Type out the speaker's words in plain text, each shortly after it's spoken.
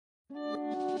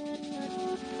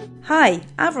Hi,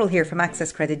 Avril here from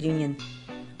Access Credit Union.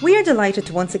 We are delighted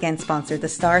to once again sponsor the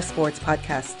Star Sports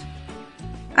podcast.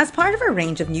 As part of our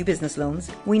range of new business loans,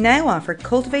 we now offer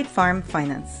Cultivate Farm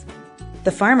Finance,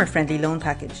 the farmer-friendly loan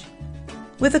package.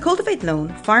 With a Cultivate loan,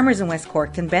 farmers in West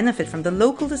Cork can benefit from the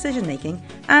local decision-making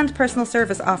and personal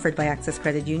service offered by Access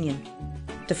Credit Union.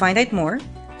 To find out more,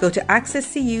 go to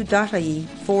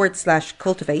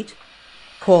accesscu.ie/cultivate,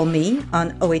 call me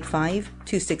on 085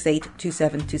 268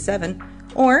 2727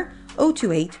 or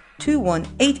 028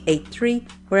 21883,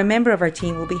 where a member of our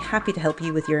team will be happy to help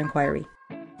you with your inquiry.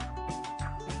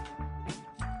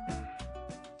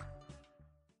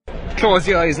 Close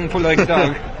your eyes and pull like a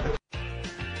dog.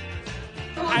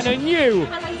 And a new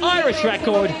Irish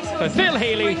record for Phil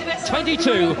Healy,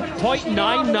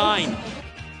 22.99.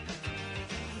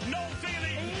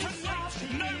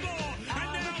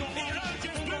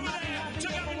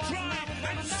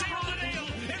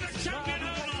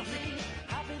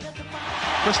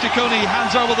 Christy Cooney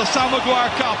hands over the Sam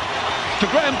Maguire Cup to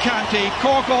Graham Canty,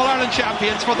 Cork All-Ireland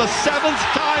champions for the 7th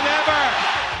time ever.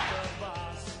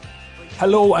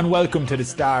 Hello and welcome to the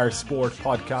Star Sport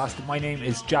podcast. My name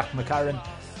is Jack McCarran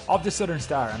of the Southern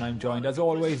Star, and I'm joined as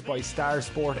always by Star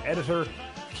Sport editor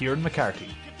Kieran McCarthy.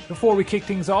 Before we kick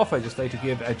things off, I'd just like to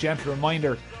give a gentle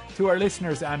reminder to our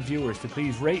listeners and viewers to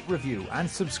please rate, review and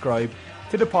subscribe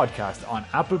to the podcast on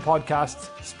Apple Podcasts,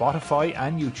 Spotify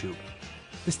and YouTube.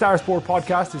 The Star Sport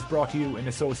podcast is brought to you in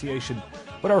association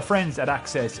with our friends at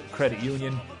Access Credit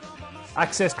Union.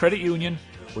 Access Credit Union,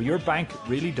 where your bank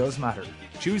really does matter.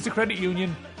 Choose the credit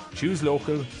union, choose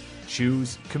local,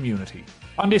 choose community.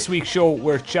 On this week's show,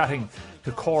 we're chatting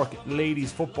to Cork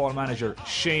ladies football manager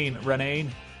Shane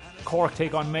Ronayne. Cork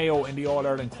take on Mayo in the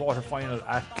All-Ireland quarter-final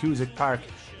at Cusack Park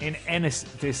in Ennis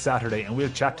this Saturday, and we'll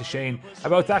chat to Shane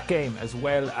about that game as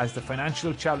well as the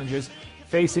financial challenges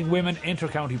facing women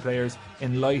inter-county players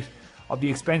in light of the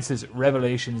expenses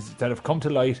revelations that have come to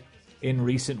light in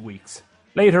recent weeks.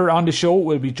 Later on the show,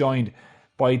 we'll be joined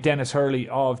by Dennis Hurley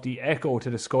of the Echo to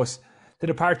discuss the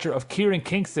departure of Kieran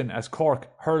Kingston as Cork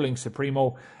hurling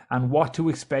supremo and what to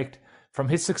expect from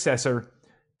his successor,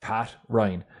 Pat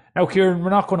Ryan. Now, Kieran, we're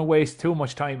not going to waste too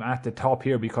much time at the top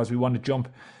here because we want to jump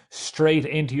straight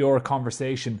into your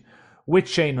conversation with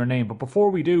Shane Ronayne. But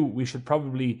before we do, we should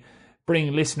probably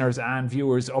bring listeners and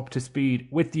viewers up to speed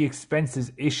with the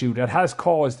expenses issue that has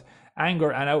caused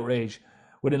anger and outrage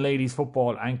within ladies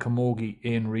football and camogie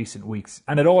in recent weeks.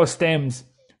 And it all stems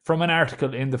from an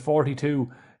article in the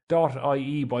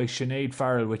 42.ie by Sinead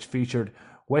Farrell, which featured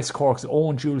West Cork's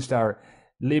own dual star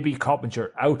Libby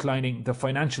Coppinger outlining the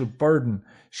financial burden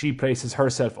she places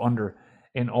herself under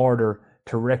in order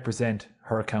to represent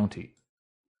her county.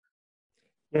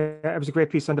 Yeah, it was a great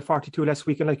piece on the 42 last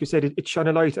week, and like you said, it shone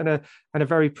a light on a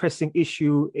very pressing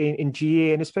issue in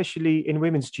GA, and especially in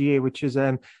women's GA, which is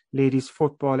ladies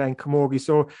football and camogie.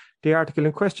 So the article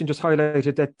in question just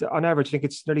highlighted that on average, I think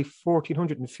it's nearly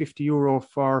 €1,450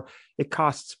 for it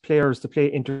costs players to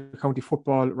play inter-county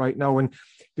football right now, and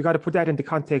you got to put that into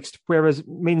context. Whereas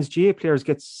men's GA players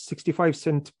get 65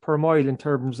 cents per mile in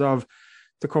terms of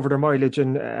to cover their mileage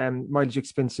and mileage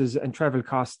expenses and travel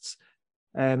costs.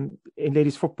 In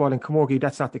ladies football and camogie,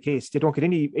 that's not the case. They don't get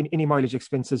any mileage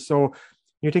expenses. So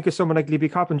you think of someone like Libby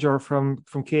Coppinger from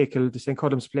Cahill, the St.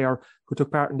 Columb's player who took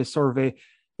part in the survey.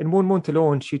 In 1 month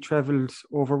alone, she travelled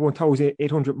over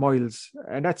 1,800 miles.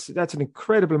 And that's an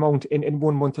incredible amount in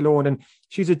 1 month alone. And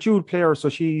she's a dual player, so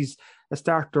she's a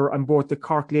starter on both the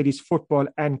Cork ladies football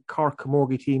and Cork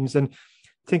camogie teams. And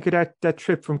think of that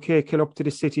trip from Cahill up to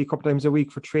the city a couple times a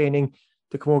week for training.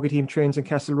 The camogie team trains in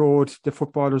Castle Road. The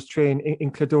footballers train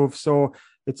in Cladove. So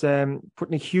it's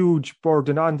putting a huge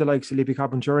burden on the likes of Libby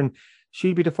Coppinger. And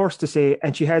she'll be the first to say,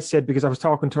 and she has said, because I was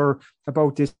talking to her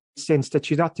about this since, that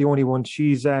she's not the only one.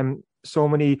 She's so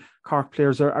many Cork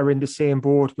players are in the same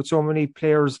boat, but so many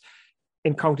players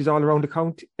in counties all around the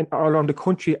county and all around the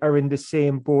country are in the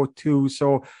same boat too.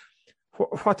 So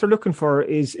what they're looking for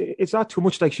is, it's not too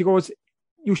much. Like she goes,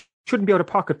 you shouldn't be out of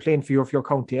pocket playing for your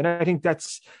county. And I think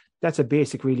that's a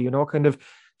basic, really, kind of.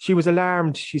 She was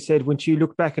alarmed, she said, when she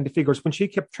looked back in the figures, when she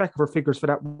kept track of her figures for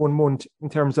that 1 month in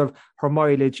terms of her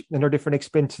mileage and her different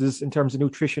expenses in terms of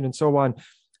nutrition and so on.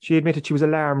 She admitted she was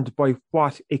alarmed by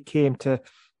what it came to.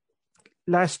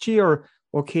 Last year,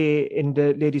 okay, in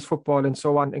the ladies football and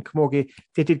so on in camogie,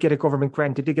 they did get a government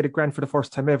grant. They did get a grant for the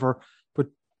first time ever, but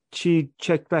she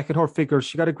checked back in her figures.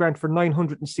 She got a grant for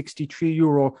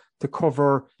 €963 to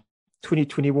cover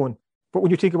 2021. But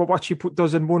when you think about what she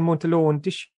does in 1 month alone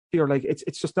this year, like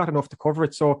it's just not enough to cover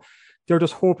it. So they're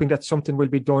just hoping that something will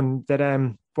be done, that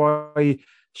by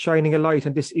shining a light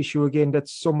on this issue again, that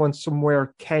someone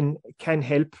somewhere can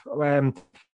help.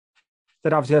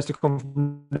 that obviously has to come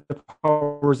from the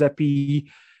powers that be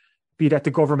that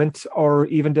the government or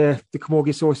even the Camogie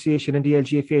Association and the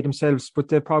LGFA themselves. But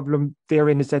the problem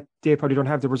therein is that they probably don't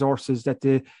have the resources that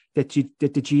the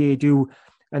GA do.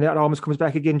 And it almost comes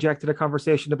back again, Jack, to the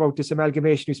conversation about this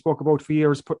amalgamation we spoke about for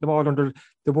years, putting them all under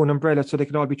the one umbrella so they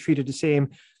can all be treated the same.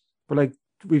 But like,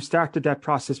 we've started that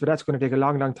process, but that's going to take a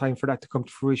long, long time for that to come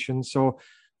to fruition. So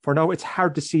for now, it's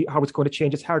hard to see how it's going to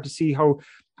change. It's hard to see how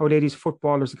ladies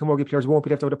footballers, the Camogie players, won't be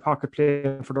left out of pocket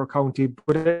playing for their county.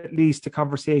 But at least the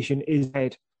conversation is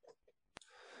had.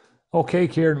 Okay,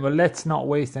 Kieran, well, let's not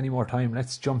waste any more time.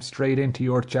 Let's jump straight into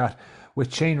your chat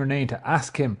with Shane Ronayne to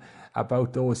ask him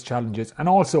about those challenges and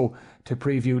also to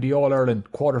preview the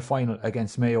All-Ireland quarter-final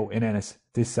against Mayo in Ennis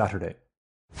this Saturday.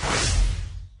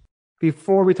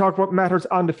 Before we talk about matters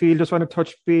on the field, just want to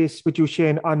touch base with you,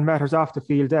 Shane, on matters off the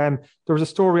field. There was a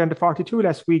story on the 42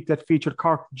 last week that featured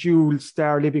Cork Jewel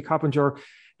star Libby Coppinger,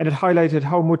 and it highlighted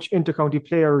how much intercounty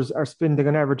players are spending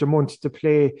on average a month to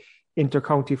play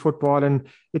intercounty football. And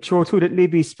it showed too that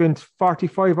Libby spent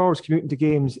 45 hours commuting to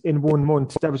games in 1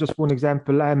 month. That was just one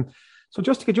example. So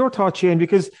just to get your thoughts, Shane,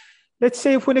 because let's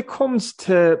say when it comes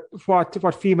to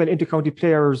what female intercounty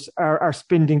players are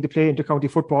spending to play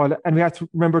intercounty football, and we have to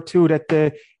remember too that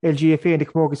the LGFA and the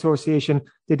Camogie Association,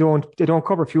 they don't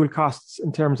cover fuel costs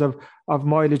in terms of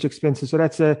mileage expenses. So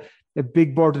that's a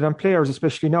big burden on players,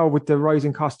 especially now with the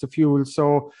rising cost of fuel.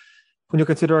 So when you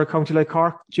consider a county like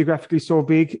Cork, geographically so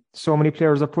big, so many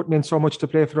players are putting in so much to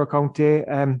play for their county,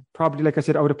 probably, like I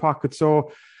said, out of pocket.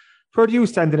 So where do you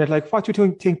stand in it? Like, what do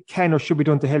you think can or should be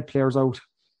done to help players out?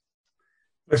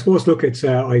 I suppose, look, it's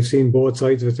I've seen both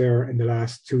sides of it there in the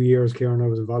last 2 years, Kieran. I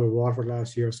was involved with Waterford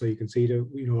last year, so you can see that,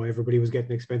 you know, everybody was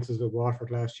getting expenses with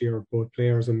Waterford last year, both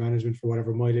players and management, for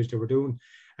whatever mileage they were doing.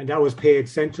 And that was paid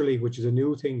centrally, which is a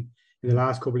new thing in the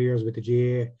last couple of years with the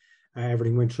GA.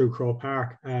 Everything went through Croke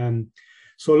Park.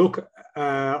 So look,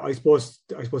 I suppose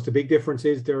the big difference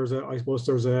is there's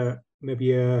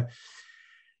maybe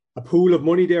a pool of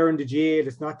money there in the GA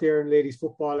that's not there in ladies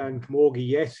football and Camogie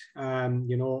yet,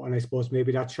 you know, and I suppose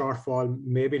maybe that shortfall,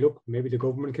 maybe the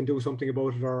government can do something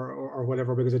about it or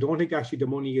whatever, because I don't think actually the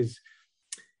money is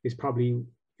probably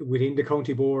within the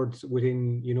county boards,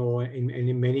 within, you know,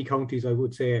 in many counties, I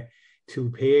would say, to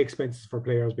pay expenses for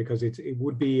players, because it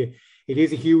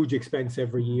is a huge expense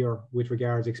every year with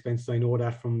regards expenses. I know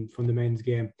that from the men's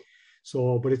game.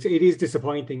 So, but it is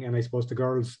disappointing, and I suppose the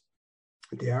girls,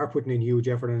 they are putting in huge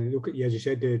effort. And look at, as you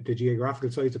said, the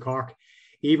geographical size of Cork.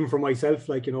 Even for myself,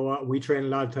 like, you know, we train a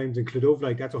lot of times in Clodove,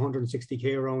 like that's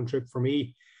 160k round trip for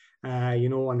me, you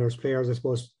know, and there's players, I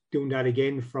suppose, doing that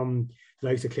again from the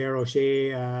likes of Claire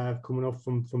O'Shea, coming up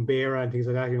from Beara and things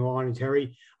like that, you know, Anya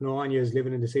Terry. I know Anya is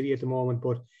living in the city at the moment,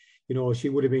 but, you know, she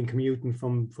would have been commuting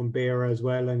from Beara as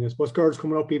well. And I suppose girls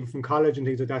coming up even from college and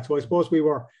things like that. So I suppose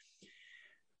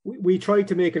we tried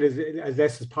to make it as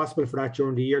less as possible for that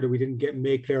during the year, that we didn't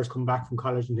make players come back from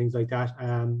college and things like that.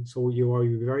 So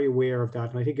you're very aware of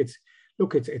that. And I think it's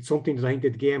something that I think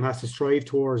that the game has to strive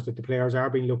towards, that the players are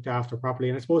being looked after properly.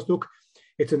 And I suppose, look,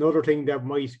 it's another thing that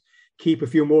might keep a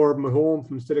few more of them at home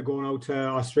instead of going out to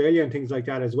Australia and things like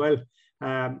that as well.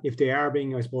 If they are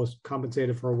being, I suppose,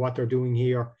 compensated for what they're doing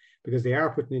here, because they are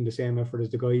putting in the same effort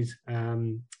as the guys.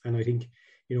 And I think,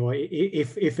 you know,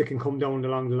 if it can come down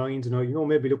along the lines, you know,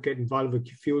 maybe get involved with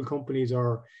fuel companies,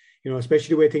 or, you know,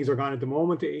 especially the way things are going at the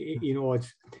moment, you know,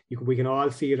 we can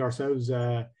all see it ourselves,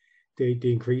 the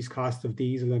increased cost of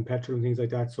diesel and petrol and things like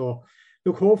that. So,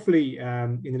 look, hopefully,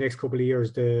 in the next couple of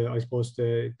years, I suppose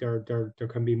there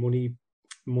can be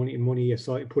money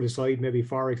aside, put aside maybe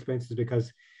for expenses,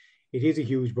 because it is a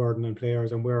huge burden on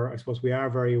players, and I suppose we are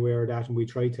very aware of that, and we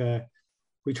try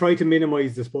to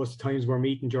minimise, I suppose, the times we're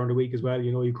meeting during the week as well.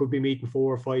 You know, you could be meeting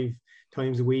 4 or 5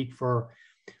 times a week for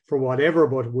whatever,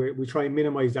 but we try and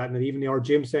minimise that. And even our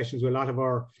gym sessions with a lot of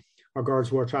our girls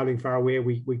who are travelling far away,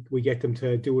 we get them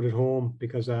to do it at home,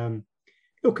 because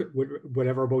look,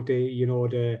 whatever about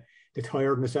the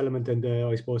tiredness element and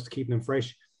I suppose keeping them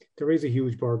fresh, there is a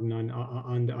huge burden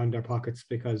on their pockets,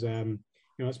 because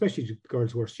you know, especially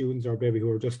girls who are students or maybe who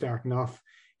are just starting off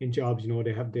in jobs, you know,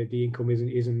 they have the income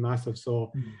isn't massive.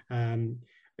 So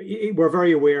we're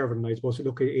very aware of it. And I suppose,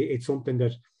 look, it's something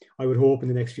that I would hope in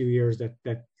the next few years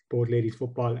that both ladies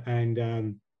football and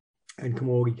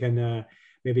Camogie can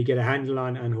maybe get a handle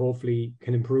on, and hopefully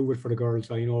can improve it for the girls.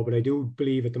 I know, but I do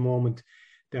believe at the moment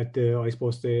that I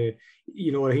suppose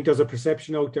you know, I think there's a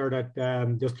perception out there that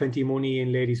there's plenty of money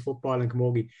in ladies football and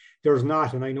Camogie. There's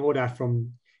not, and I know that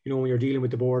from, you know, when you're dealing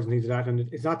with the boards and things like that. And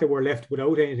it's not that we're left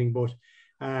without anything, but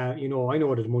you know, I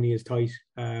know that money is tight,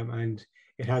 and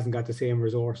it hasn't got the same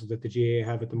resources that the GA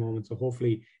have at the moment. So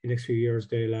hopefully in the next few years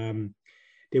they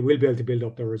will be able to build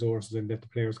up their resources and that the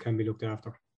players can be looked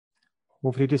after.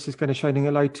 Hopefully this is kind of shining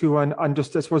a light too on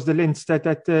just, I suppose, the links that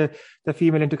the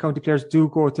female inter-county players do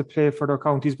go to play for their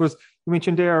counties. But you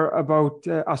mentioned there about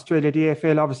Australia, the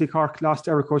AFL. Obviously Cork lost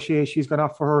Erica O'Shea. She's gone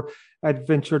off for her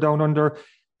adventure down under.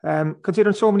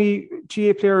 Considering so many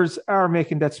GA players are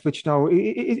making that switch now,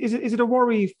 is it a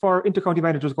worry for inter-county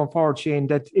managers going forward, Shane,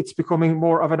 that it's becoming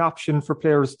more of an option for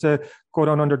players to go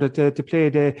down under to play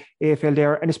the AFL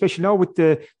there? And especially now with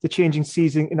the changing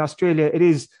season in Australia, it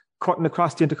is cutting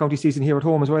across the inter-county season here at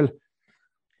home as well.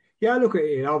 Yeah, look,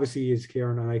 it obviously is,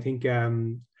 Kieran, and I think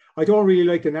I don't really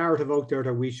like the narrative out there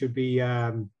that we should be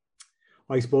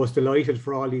I suppose delighted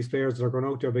for all these players that are going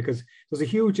out there, because there's a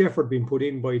huge effort being put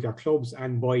in by their clubs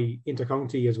and by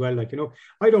inter-county as well. Like,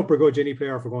 I don't begrudge any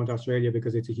player for going to Australia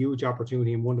because it's a huge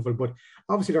opportunity and wonderful, but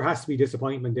obviously there has to be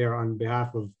disappointment there on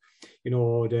behalf of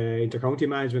the inter-county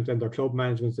management and their club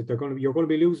management, that you're going to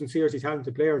be losing seriously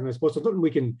talented players. And I suppose there's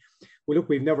nothing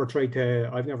we've never tried to.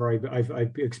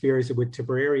 I've experienced it with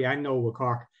Tipperary and now with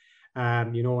Cork.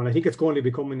 And I think it's going to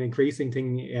become an increasing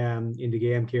thing in the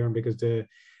game, Kieran, because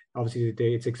obviously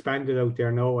it's expanded out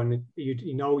there now, and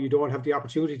you don't have the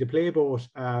opportunity to play both.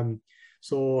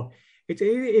 So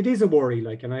it is a worry.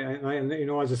 Like, and I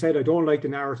as I said, I don't like the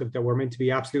narrative that we're meant to be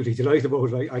absolutely delighted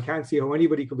about. I can't see how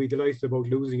anybody could be delighted about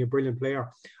losing a brilliant player.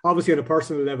 Obviously, on a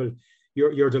personal level,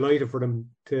 you're delighted for them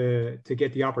to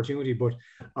get the opportunity, but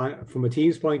from a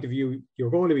team's point of view, you're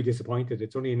going to be disappointed.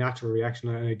 It's only a natural reaction,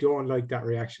 and I don't like that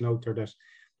reaction out there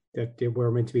that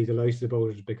we're meant to be delighted about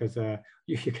it, because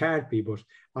you can't be. But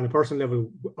on a personal level,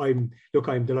 I'm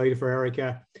delighted for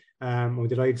Erica. I'm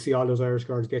delighted to see all those Irish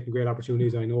girls getting great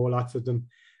opportunities. I know lots of them.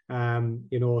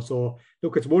 So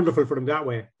look, it's wonderful for them that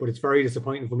way, but it's very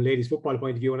disappointing from a ladies football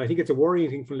point of view. And I think it's a worrying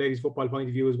thing from a ladies football point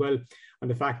of view as well.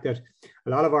 And the fact that a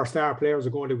lot of our star players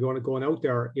are going out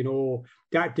there,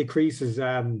 that decreases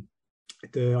the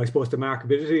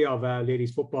marketability of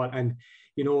ladies football. And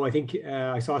I think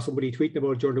I saw somebody tweeting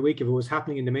about it during the week. If it was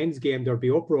happening in the men's game, there'd be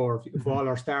uproar if all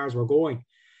our stars were going.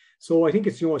 So I think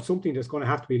it's something that's going to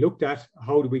have to be looked at.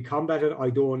 How do we combat it?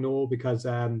 I don't know, because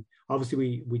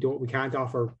obviously we can't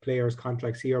offer players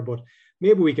contracts here, but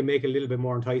maybe we can make it a little bit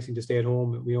more enticing to stay at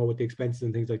home, with the expenses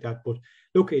and things like that. But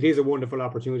look, it is a wonderful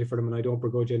opportunity for them, and I don't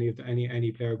begrudge any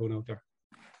player going out there.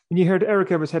 And you heard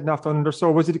Erica was heading off under,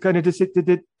 so was it kind of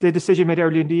the decision made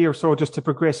early in the year, so just to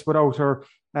progress without her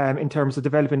in terms of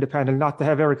developing the panel, not to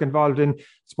have Erica involved in, I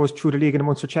suppose, through the league and the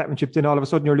Munster Championship, then all of a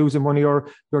sudden you're losing one of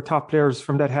your top players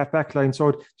from that half-back line.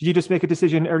 So did you just make a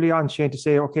decision early on, Shane, to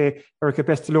say, okay, Erica,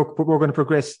 best of luck, but we're going to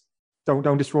progress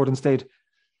down this road instead?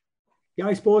 Yeah,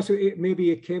 I suppose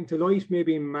maybe it came to light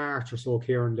maybe in March or so,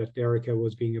 Kieran, that Erica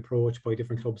was being approached by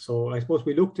different clubs. So I suppose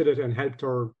we looked at it and helped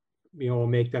her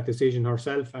make that decision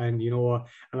herself. And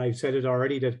and I've said it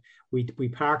already that we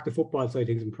parked the football side of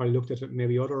things and probably looked at it,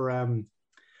 maybe other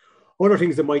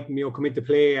things that might come into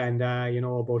play, and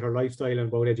about her lifestyle and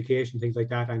about education, things like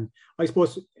that. And I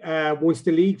suppose once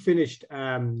the league finished,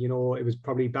 it was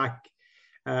probably back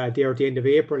there at the end of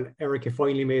April, Erica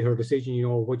finally made her decision.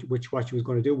 What she was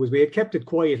going to do. Was we had kept it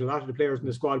quiet. A lot of the players in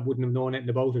the squad wouldn't have known anything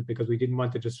about it because we didn't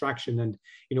want the distraction. And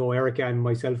Erica and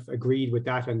myself agreed with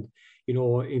that. And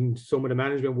in some of the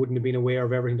management wouldn't have been aware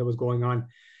of everything that was going on.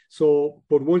 So,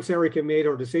 but once Erica made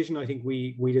her decision, I think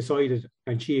we decided,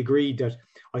 and she agreed, that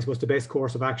I suppose the best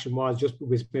course of action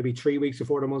was maybe 3 weeks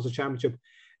before the Munster Championship,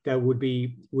 that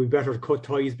we better cut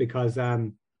ties, because I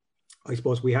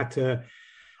suppose we had to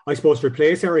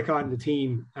replace Erica on the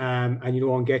team,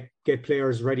 and get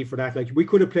players ready for that. Like, we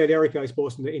could have played Erica, I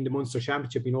suppose, in the Munster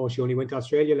Championship. She only went to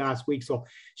Australia last week, so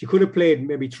she could have played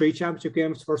maybe 3 championship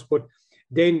games first, but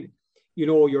then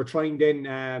you're trying then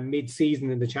mid-season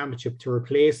in the championship to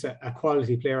replace a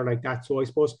quality player like that. So I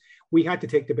suppose we had to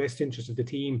take the best interest of the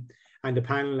team and the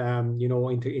panel,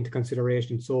 into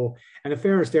consideration. So, and in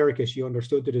fairness to Erica, she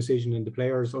understood the decision, and the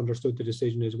players understood the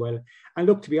decision as well. And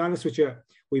look, to be honest with you,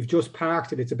 we've just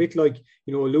parked it. It's a bit like,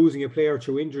 losing a player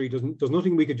through injury. There's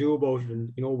nothing we could do about it.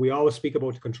 And, we always speak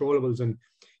about the controllables, and,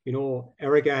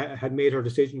 Erica had made her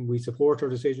decision. We support her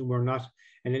decision. We're not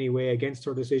in any way against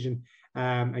her decision.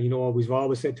 And, we've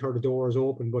always said to her, the door is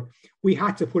open, but we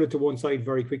had to put it to one side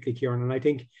very quickly, Kieran. And I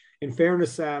think, in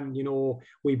fairness,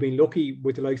 we've been lucky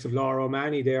with the likes of Laura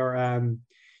O'Mahony there,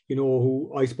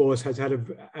 who I suppose has had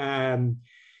a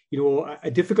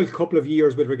difficult couple of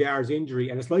years with regards injury.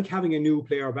 And it's like having a new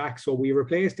player back. So we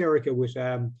replaced Erica with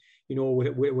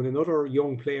another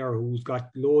young player who's got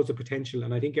loads of potential.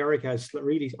 And I think Laura has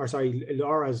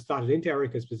slotted into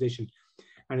Erica's position.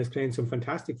 and is playing some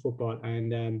fantastic football.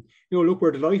 And look,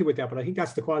 we're delighted with that. But I think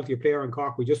that's the quality of player in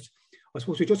Cork. I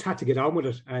suppose we just had to get on with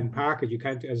it and park it. You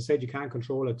can't, as I said, you can't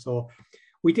control it. So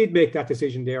we did make that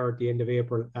decision there at the end of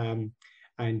April. And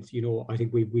I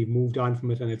think we moved on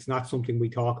from it, and it's not something we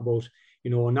talk about,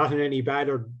 not in any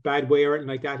bad way or anything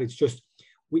like that. It's just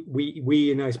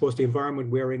we and I suppose the environment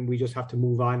we're in, we just have to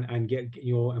move on and get,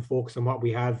 and focus on what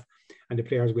we have and the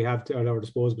players we have at our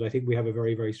disposal. But I think we have a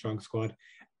very, very strong squad,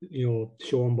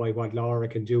 shown by what Laura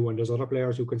can do, and there's other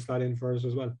players who can slot in for us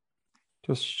as well.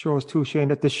 Just shows too, Shane,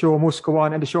 that the show must go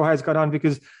on, and the show has gone on,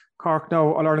 because Cork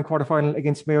now All-Ireland quarter-final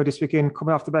against Mayo this weekend,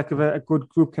 coming off the back of a good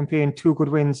group campaign, 2 good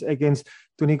wins against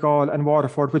Donegal and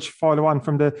Waterford, which follow on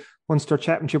from the Munster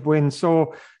Championship win.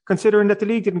 So considering that the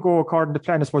league didn't go according to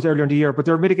plan, I suppose, earlier in the year, but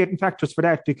there are mitigating factors for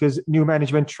that, because new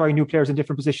management, trying new players in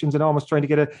different positions and almost trying to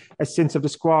get a sense of the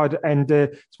squad and I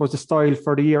suppose the style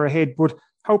for the year ahead. But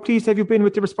how pleased have you been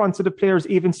with the response of the players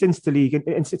even since the league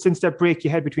and since that break you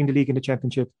had between the league and the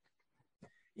championship?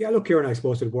 Yeah, look, Kieran, I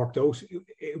suppose it worked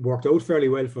out fairly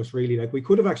well for us, really. Like, we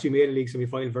could have actually made a league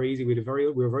semi-final very easy. We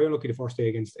were very unlucky the first day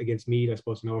against Meath, I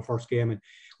suppose, in our first game. And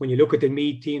when you look at the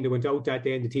Meath team that went out that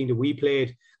day and the team that we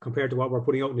played compared to what we're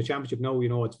putting out in the championship now,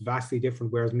 it's vastly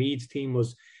different. Whereas Meath's team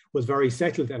was very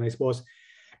settled. And I suppose,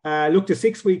 look, the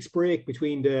 6 weeks break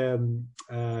between the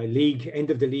end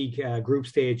of the league group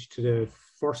stage to the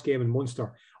first game in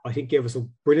Munster, I think gave us a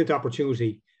brilliant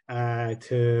opportunity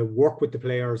to work with the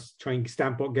players, try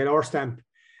and get our stamp,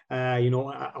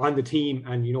 on the team,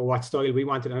 and what style we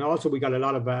wanted. And also we got a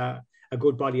lot of a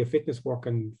good body of fitness work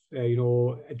and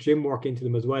gym work into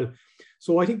them as well.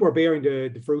 So I think we're bearing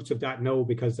the fruits of that now,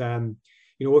 because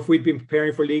if we'd been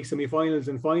preparing for league semi-finals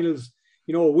and finals,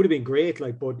 it would have been great.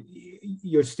 But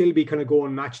you'll still be kind of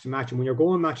going match to match, and when you're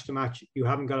going match to match, you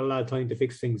haven't got a lot of time to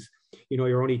fix things.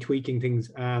 You're only tweaking things.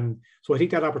 So I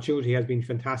think that opportunity has been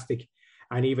fantastic.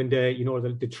 And even the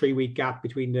 3-week gap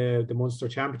between the Munster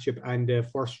Championship and the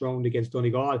first round against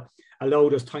Donegal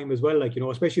allowed us time as well.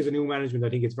 Especially as a new management, I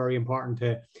think it's very important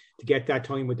to get that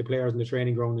time with the players in the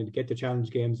training ground and to get the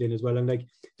challenge games in as well. And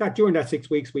that during that 6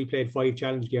 weeks, we played 5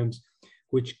 challenge games,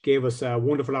 which gave us a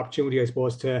wonderful opportunity, I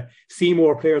suppose, to see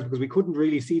more players, because we couldn't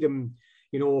really see them,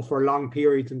 for long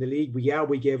periods in the league.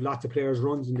 We gave lots of players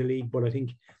runs in the league, but I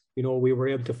think, we were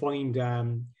able to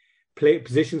find play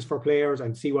positions for players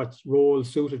and see what roles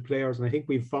suited players. And I think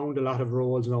we've found a lot of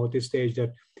roles now at this stage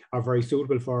that are very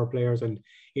suitable for our players. And,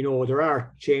 there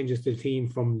are changes to the team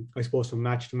from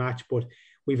match to match, but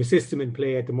we've a system in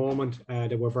play at the moment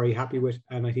that we're very happy with.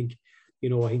 And I think,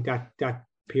 that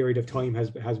period of time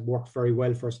has worked very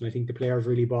well for us. And I think the players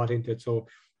really bought into it. So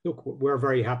look, we're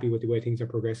very happy with the way things are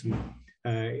progressing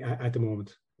at the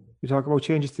moment. You talk about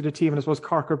changes to the team, and I suppose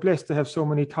Cork are blessed to have so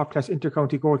many top-class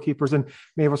inter-county goalkeepers, and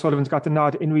Mayo Sullivan's got the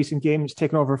nod in recent games,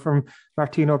 taken over from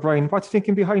Martina O'Brien. What's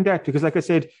thinking behind that? Because, like I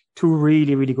said, 2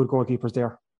 really, really good goalkeepers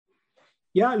there.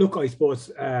 Yeah, look, I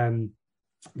suppose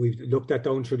we've looked at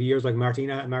down through the years, like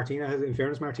Martina has, in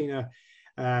fairness,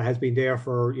 has been there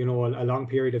for, a long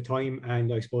period of time.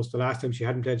 And I suppose the last time she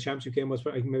hadn't played a championship game was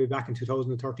maybe back in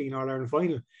 2013 All-Ireland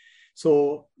final.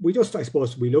 So we just, I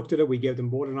suppose, we looked at it. We gave them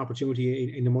both an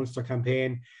opportunity in the Munster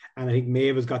campaign, and I think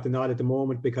Maeve has got the nod at the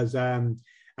moment because, and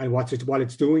what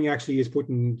it's doing actually is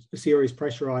putting serious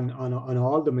pressure on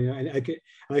all of them. And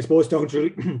I suppose down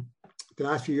through the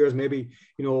last few years, maybe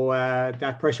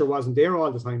that pressure wasn't there all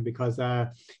the time because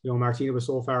Martina was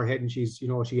so far ahead, and she's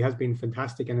she has been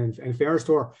fantastic. And in fairness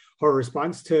to her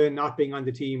response to not being on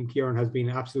the team, Kieran, has been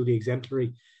absolutely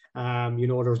exemplary.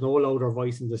 There's no louder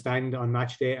voice in the stand on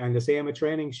match day, and the same at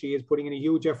training. She is putting in a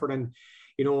huge effort, and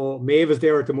Maeve is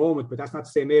there at the moment, but that's not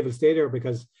to say Maeve will stay there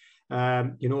because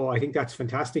I think that's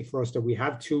fantastic for us that we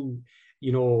have 2,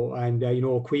 and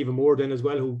Caoimhe Moore as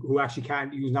well, who actually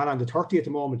can't, who's not on the 30 at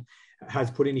the moment,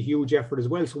 has put in a huge effort as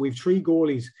well. So we've 3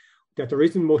 goalies that there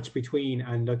isn't much between,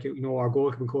 and our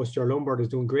goalkeeping coach Ger Lombard is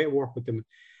doing great work with them,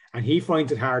 and he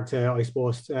finds it hard to, I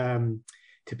suppose,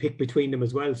 to pick between them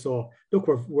as well. So look,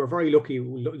 we're very lucky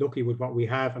with what we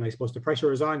have, and I suppose the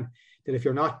pressure is on that if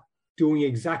you're not doing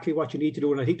exactly what you need to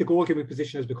do, and I think the goalkeeping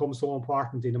position has become so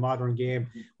important in the modern game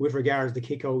with regards to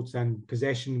kickouts and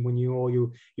possession, when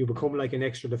you become like an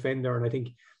extra defender, and I think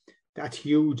that's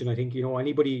huge. And I think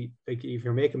anybody, like, if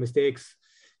you're making mistakes,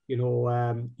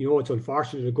 it's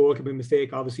unfortunate. A goalkeeping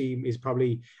mistake obviously is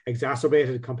probably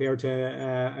exacerbated compared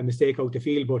to a mistake out the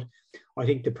field, but I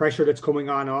think the pressure that's coming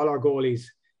on all our goalies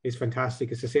is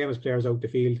fantastic. It's the same as players out the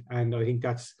field, and I think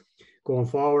that's going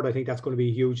forward. I think that's going to be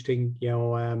a huge thing.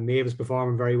 Maeve is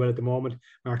performing very well at the moment.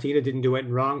 Martina didn't do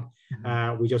anything wrong.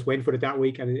 We just went for it that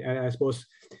week, and I suppose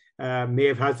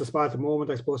Maeve has the spot at the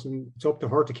moment, I suppose, and it's up to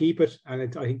her to keep it. And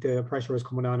I think the pressure is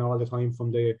coming on all the time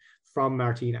from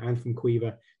Martina and from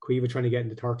Cueva. Cueva trying to get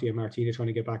into 30 and Martina trying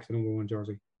to get back to the number 1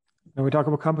 jersey. Now we talk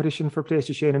about competition for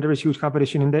places, Shane, and there is huge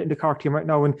competition in the Cork team right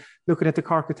now. And looking at the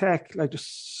Cork attack, like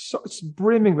it's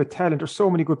brimming with talent. There's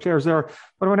so many good players there.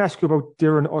 But I want to ask you about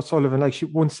Doireann O'Sullivan. Like she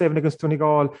won 7 against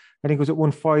Donegal. I think it was at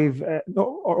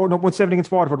 1-5. Won 7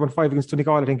 against Waterford, 1-5 against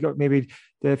Donegal. I think maybe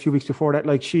a few weeks before that.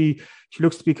 Like she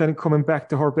looks to be kind of coming back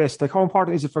to her best. Like how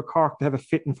important is it for Cork to have a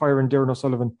fit and firing Doireann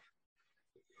O'Sullivan?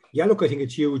 Yeah, look, I think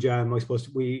it's huge. I suppose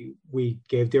we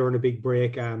gave Doireann a big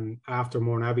break after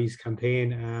Mournaby's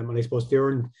campaign, and I suppose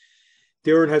Doireann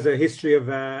has a history of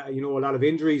a lot of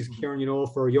injuries. Kieran,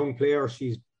 for a young player,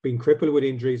 she's been crippled with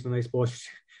injuries, and I suppose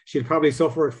she'll probably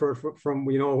suffer it from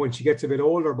when she gets a bit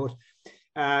older.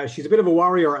 But she's a bit of a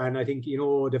warrior, and I think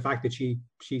the fact that she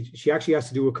actually has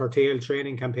to do a curtailed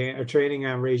training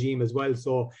regime as well.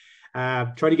 So.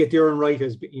 Trying to get Doireann right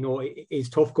is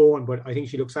tough going, but I think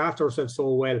she looks after herself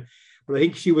so well. But I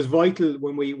think she was vital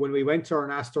when we went to her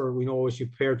and asked her, is she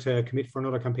prepared to commit for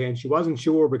another campaign? She wasn't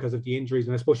sure because of the injuries,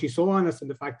 and I suppose she's so honest in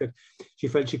the fact that she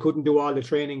felt she couldn't do all the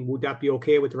training. Would that be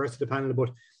okay with the rest of the panel? But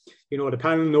the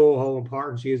panel know how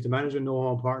important she is. The management know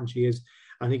how important she is.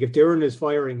 I think if Doireann is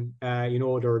firing,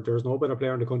 there's no better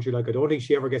player in the country. Like I don't think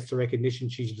she ever gets the recognition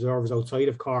she deserves outside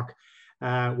of Cork.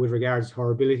 With regards to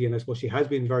her ability, and I suppose she has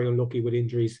been very unlucky with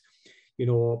injuries,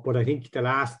 but I think the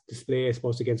last display, I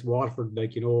suppose, against Waterford,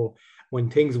 when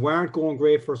things weren't going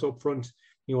great for us up front,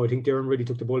 I think Doireann really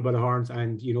took the bull by the horns,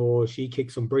 and she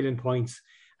kicked some brilliant points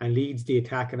and leads the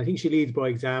attack, and I think she leads by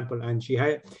example, and she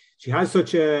has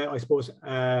such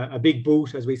a big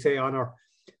boot, as we say, on her.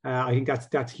 I think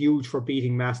that's huge for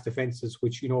beating mass defences,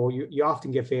 which you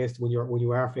often get faced when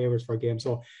you are favourites for a game.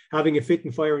 So having a fit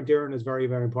and firing Doireann is very,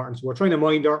 very important. So we're trying to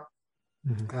mind her.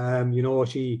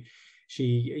 Mm-hmm.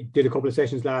 She did a couple of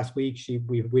sessions last week.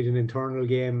 We did an internal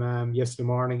game yesterday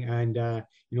morning, and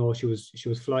she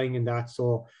was flying in that.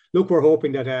 So look, we're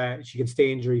hoping that she can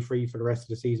stay injury free for the rest of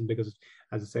the season because,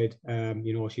 as I said,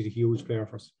 she's a huge player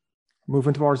for us.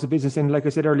 Moving towards the business, and like I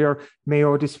said earlier,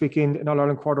 Mayo this weekend in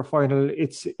All-Ireland quarter-final.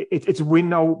 It's win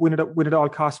now, win at all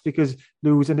costs, because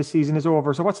losing the season is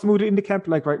over. So what's the mood in the camp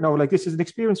like right now? Like, this is an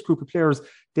experienced group of players.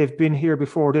 They've been here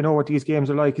before. They know what these games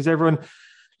are like. Is everyone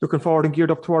looking forward and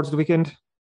geared up towards the weekend?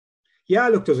 Yeah,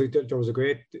 look, there was a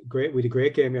great we had a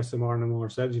great game yesterday morning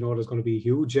ourselves. There's going to be a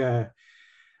huge, I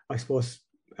suppose,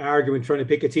 argument trying to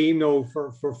pick a team now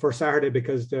for Saturday,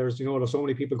 because there's so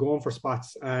many people going for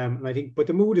spots, and I think, but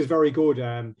the mood is very good,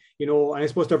 and I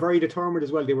suppose they're very determined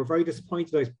as well. They were very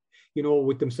disappointed,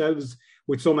 with themselves,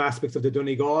 with some aspects of the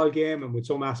Donegal game and with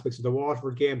some aspects of the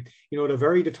Waterford game. They're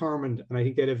very determined, and I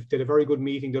think they did a very good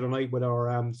meeting the other night with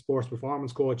our sports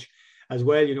performance coach as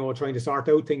well, trying to sort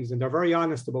out things, and they're very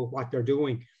honest about what they're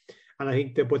doing. And I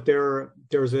think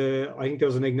there's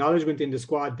an acknowledgement in the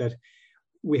squad that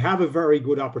we have a very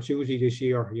good opportunity this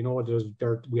year.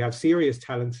 We have serious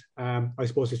talent. I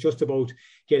suppose it's just about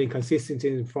getting consistency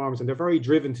in performance, and they're very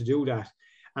driven to do that.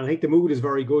 And I think the mood is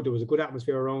very good. There was a good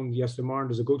atmosphere around yesterday morning.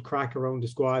 There's a good crack around the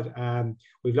squad.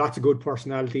 We've lots of good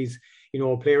personalities.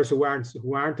 Players who aren't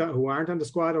on the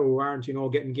squad, or who aren't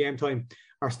getting game time,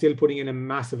 are still putting in a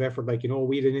massive effort. Like,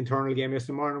 we had an internal game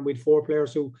yesterday morning. We had 4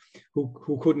 players who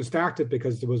couldn't start it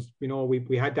because there was,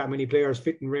 we had that many players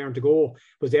fit and raring to go,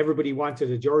 because everybody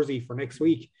wanted a jersey for next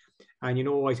week. And,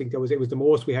 I think it was the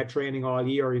most we had training all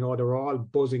year. They were all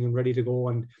buzzing and ready to go.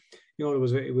 And, it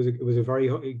was a very,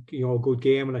 good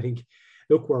game. And I think,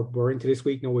 look, we're into this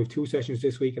week now. We have 2 sessions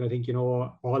this week. And I think,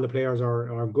 all the players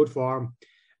are in good form.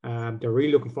 They're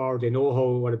really looking forward. They know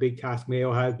what a big task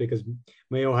Mayo has, because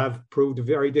Mayo have proved a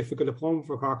very difficult opponent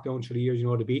for Cork down through the years.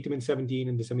 They beat them in 17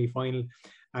 in the semi-final,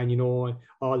 and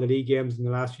all the league games in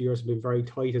the last few years have been very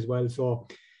tight as well. So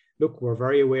look, we're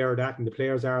very aware of that, and the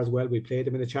players are as well. We played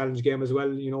them in a challenge game as well,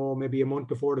 maybe a month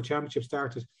before the championship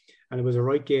started, and it was a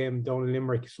right game down in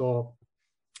Limerick. So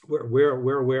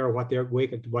we're aware of what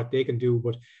they can do.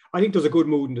 But I think there's a good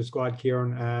mood in the squad,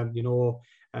 Kieran.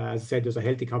 As I said, there's a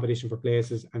healthy competition for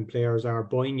places, and players are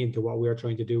buying into what we're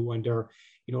trying to do, and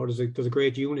there's a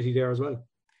great unity there as well.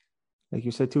 Like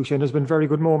you said too, Shane, there's been very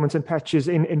good moments and patches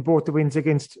in both the wins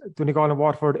against Donegal and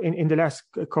Waterford in the last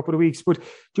couple of weeks. But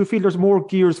do you feel there's more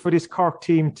gears for this Cork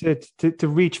team to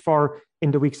reach for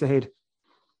in the weeks ahead?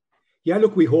 Yeah,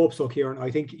 look, we hope so, Kieran.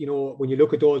 I think, when you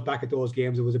look at those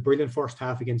games, it was a brilliant first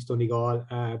half against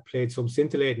Donegal. Played some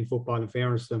scintillating football, in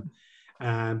fairness to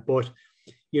them. But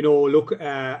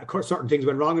certain things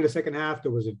went wrong in the second half.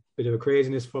 There was a bit of a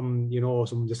craziness from,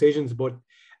 some decisions. But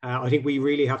I think we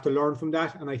really have to learn from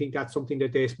that, and I think that's something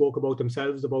that they spoke about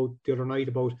themselves about the other night,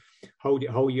 about how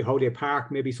they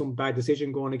park maybe some bad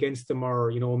decision going against them,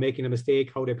 or making a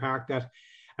mistake, how they park that.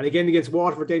 And again, against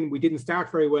Waterford, then we didn't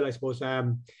start very well, I suppose.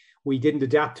 We didn't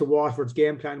adapt to Waterford's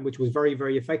game plan, which was very,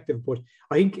 very effective. But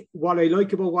I think what I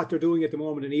like about what they're doing at the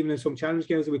moment, and even in some challenge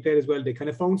games that we played as well, they kind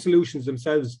of found solutions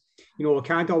themselves. It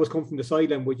can't always come from the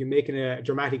sideline when you're making a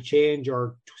dramatic change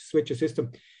or switch a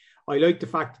system. I like the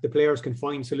fact that the players can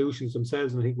find solutions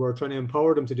themselves, and I think we're trying to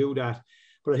empower them to do that.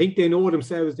 But I think they know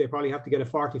themselves they probably have to get a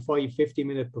 45,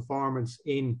 50-minute performance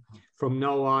in from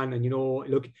now on. And,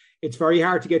 look, it's very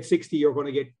hard to get 60. You're going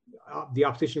to get the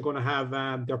opposition are going to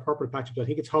have their purple patch. But I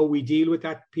think it's how we deal with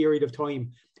that period of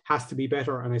time has to be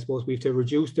better. And I suppose we have to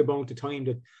reduce the amount of time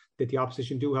that the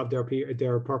opposition do have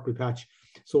their purple patch.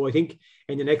 So I think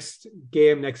in the next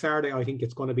game, next Saturday, I think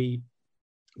it's going to be,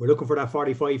 we're looking for that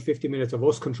 45, 50 minutes of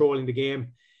us controlling the game.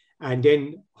 And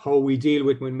then how we deal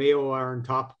with when Mayo are on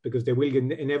top, because they will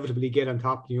inevitably get on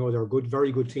top. They're a good,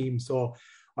 very good team. So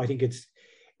I think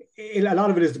a lot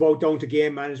of it is down to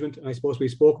game management. And I suppose we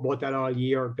spoke about that all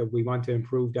year, that we want to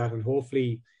improve that. And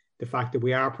hopefully the fact that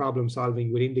we are problem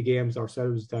solving within the games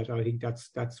ourselves, that I think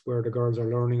that's where the girls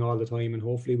are learning all the time. And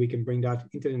hopefully we can bring that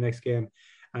into the next game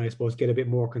and I suppose get a bit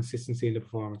more consistency in the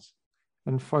performance.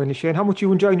 And finally, Shane, how much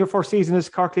you enjoying your first season as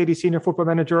Cork Ladies Senior Football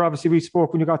Manager? Obviously, we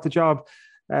spoke when you got the job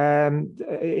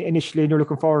initially, and you're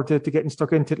looking forward to getting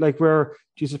stuck into it. Like we're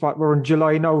in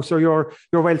July now, so you're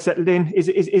well settled in. Is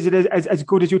it as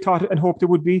good as you thought and hoped it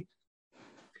would be?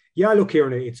 Yeah, look,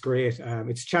 Kieran, it's great.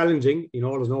 It's challenging.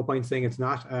 There's no point saying it's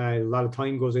not. A lot of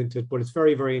time goes into it, but it's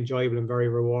very, very enjoyable and very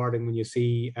rewarding when you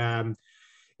see.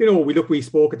 We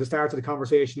spoke at the start of the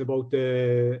conversation about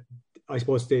the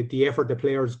effort the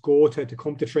players go to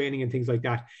come to training and things like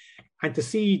that. And to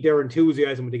see their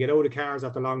enthusiasm when they get out of cars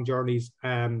after long journeys,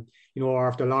 or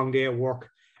after a long day at work,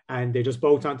 and they just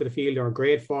bounce onto the field. They're in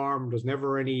great form. There's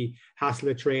never any hassle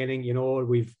at training.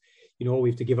 We've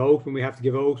to give out when we have to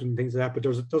give out and things like that. But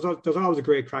there's always a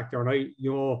great crack there. And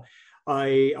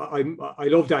I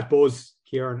love that buzz,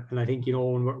 Kieran. And I think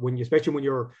especially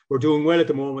when we're doing well at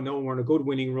the moment. Now we're on a good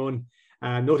winning run.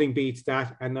 Nothing beats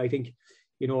that. And I think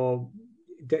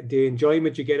the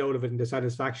enjoyment you get out of it and the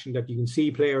satisfaction that you can see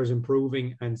players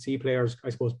improving and see players, I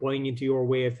suppose, buying into your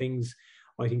way of things.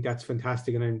 I think that's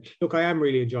fantastic. And I am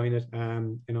really enjoying it.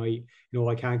 And I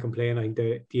can't complain. I think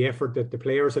the effort that the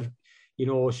players have,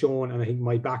 shown, and I think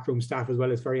my backroom staff as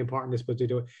well is very important. But they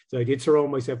do. So I did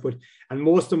surround myself with, and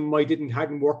most of them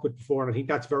hadn't worked with before. And I think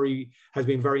that's has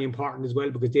been very important as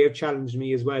well, because they've challenged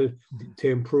me as well to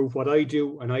improve what I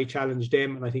do, and I challenge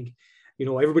them. And I think,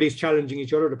 everybody's challenging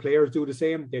each other. The players do the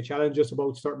same. They challenge us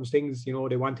about certain things. They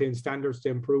want standards to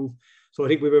improve. So I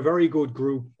think we have a very good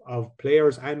group of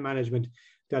players and management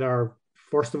that are,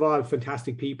 first of all,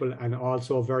 fantastic people and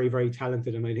also very, very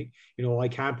talented. And I think, I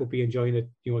can't but be enjoying it.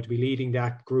 To be leading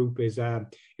that group is,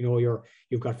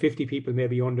 you've got 50 people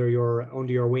maybe under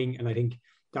your wing. And I think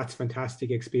that's fantastic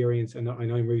experience. And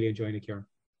I'm really enjoying it, Kieran.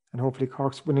 And hopefully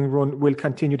Cork's winning run will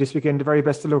continue this weekend. The very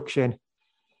best of luck, Shane.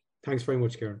 Thanks very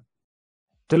much, Kieran.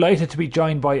 Delighted to be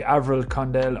joined by Avril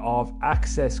Condell of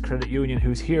Access Credit Union,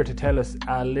 who's here to tell us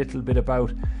a little bit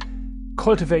about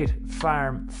Cultivate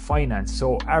Farm Finance.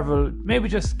 So Avril, maybe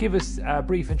just give us a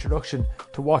brief introduction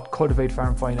to what Cultivate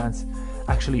Farm Finance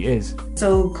actually is.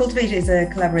 So Cultivate is a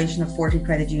collaboration of 40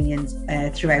 credit unions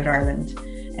throughout Ireland.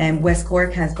 West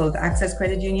Cork has both Access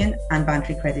Credit Union and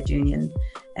Bantry Credit Union.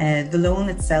 The loan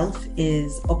itself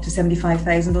is up to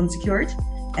 75,000 unsecured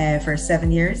for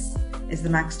 7 years. Is the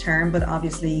max term, but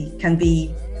obviously can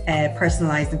be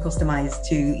personalised and customised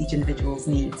to each individual's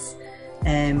needs.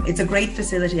 It's a great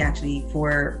facility actually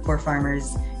for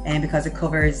farmers, because it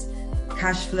covers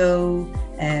cash flow,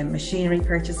 machinery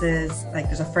purchases. Like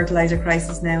there's a fertiliser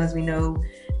crisis now, as we know.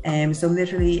 So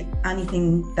literally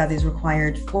anything that is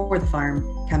required for the farm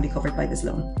can be covered by this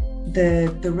loan.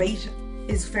 The rate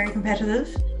is very competitive.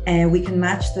 We can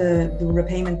match the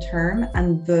repayment term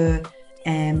and the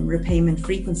repayment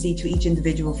frequency to each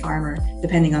individual farmer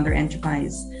depending on their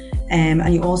enterprise, and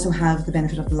you also have the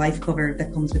benefit of the life cover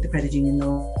that comes with the credit union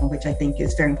loan, which I think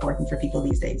is very important for people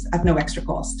these days at no extra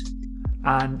cost.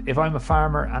 And if I'm a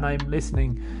farmer and I'm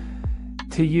listening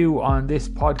to you on this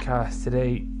podcast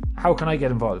today, how can I get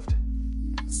involved?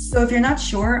 So if you're not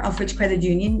sure of which credit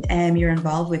union you're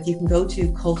involved with, you can go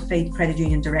to Cultivate Credit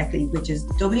Union directly, which is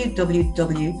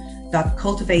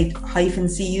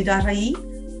www.cultivate-cu.ie,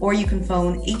 or you can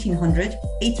phone 1800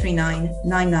 839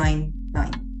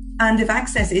 999. And if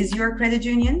Access is your credit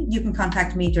union, you can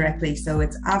contact me directly. So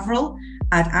it's Avril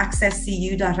at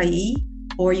accesscu.ie,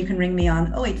 or you can ring me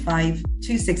on 085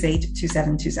 268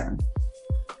 2727.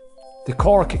 The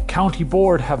Cork County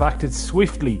Board have acted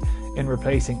swiftly in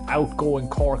replacing outgoing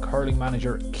Cork hurling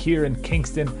manager Kieran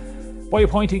Kingston by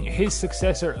appointing his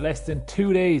successor less than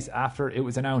 2 days after it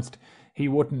was announced he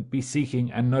wouldn't be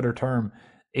seeking another term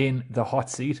in the hot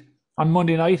seat. On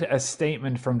Monday night, a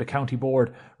statement from the County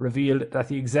Board revealed that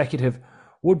the executive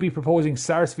would be proposing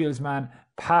Sarsfield's man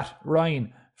Pat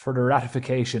Ryan for the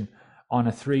ratification on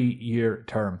a 3-year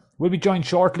term. We'll be joined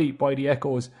shortly by the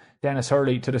Echo's Dennis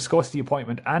Hurley to discuss the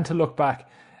appointment and to look back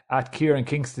at Kieran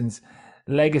Kingston's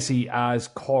legacy as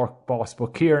Cork boss.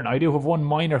 But Kieran, I do have one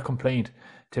minor complaint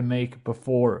to make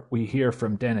before we hear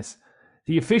from Dennis.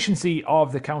 The efficiency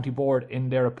of the County Board in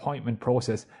their appointment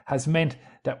process has meant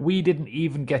that we didn't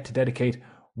even get to dedicate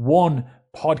one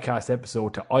podcast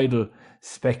episode to idle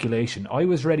speculation. I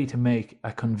was ready to make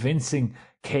a convincing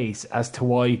case as to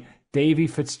why Davy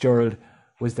Fitzgerald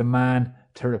was the man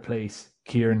to replace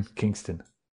Kieran Kingston.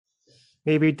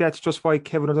 Maybe that's just why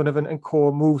Kevin O'Donovan and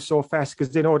co move so fast,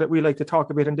 because they know that we like to talk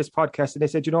a bit in this podcast. And they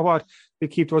said, you know what, we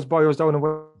keep those bios down in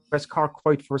West Cork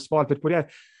quite for a small bit. But yeah,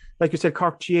 like you said,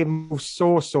 Cork GA moves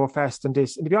so fast on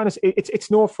this. And to be honest,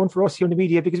 it's no fun for us here in the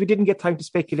media because we didn't get time to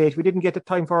speculate. We didn't get the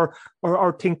time for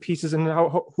our think pieces and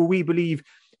who we believe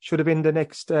should have been the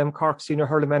next Cork senior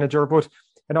hurling manager. But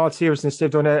in all seriousness,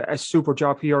 they've done a super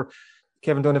job here.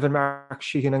 Kevin Donovan, Mark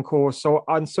Sheehan and co. So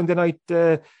on Sunday night,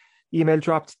 the email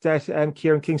dropped that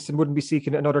Kieran Kingston wouldn't be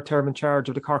seeking another term in charge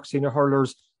of the Cork senior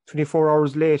hurlers. 24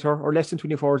 hours later, or less than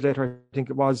 24 hours later, I think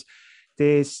it was,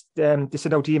 they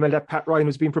sent out the email that Pat Ryan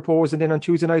was being proposed. And then on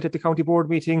Tuesday night at the county board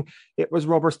meeting, it was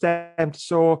rubber stamped.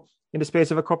 So in the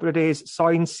space of a couple of days,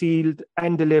 signed, sealed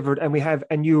and delivered. And we have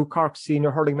a new Cork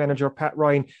senior hurling manager, Pat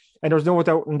Ryan. And there's no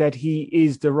doubting that he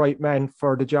is the right man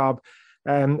for the job.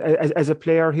 As a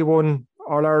player, he won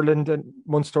All-Ireland and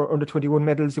Munster under-21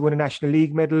 medals. He won a National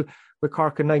League medal with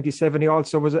Cork in 97. He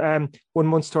also was won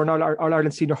Munster and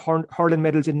All-Ireland senior hurling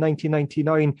medals in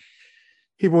 1999.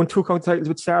 He won 2 county titles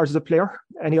with Stars as a player,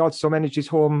 and he also managed his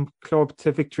home club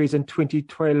to victories in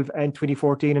 2012 and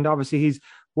 2014. And obviously his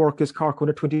work as Cork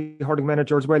under-20 hurling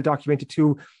manager is well documented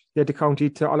too. He led the county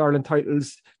to All-Ireland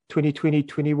titles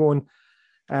 2020-21.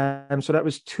 So that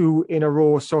was 2 in a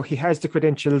row. So he has the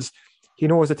credentials. He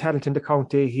knows the talent in the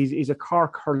county. He's a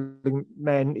Cork hurling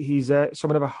man. He's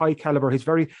someone of a high calibre. He's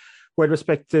very well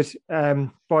respected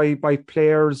by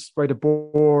players, by the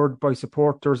board, by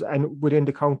supporters, and within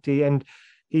the county. And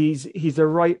he's the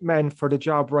right man for the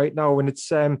job right now. And it's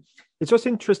just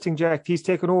interesting, Jack. He's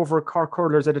taken over Cork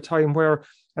hurlers at a time where,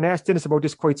 and I asked Dennis about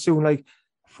this quite soon, like,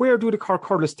 where do the Cork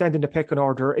hurlers stand in the pecking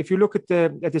order? If you look at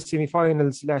the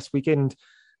semi-finals last weekend,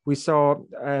 we saw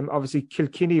obviously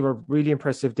Kilkenny were really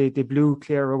impressive. They blew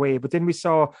Clare away, but then we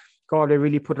saw Galway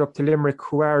really put it up to Limerick,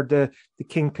 who are the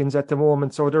kingpins at the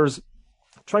moment. So there's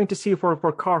trying to see where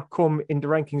Cork come in the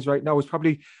rankings right now is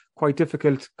probably quite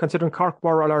difficult, considering Cork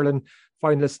were All-Ireland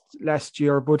finalists last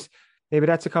year. But maybe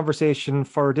that's a conversation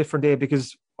for a different day,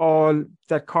 because all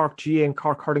that Cork GA and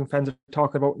Cork hurling fans are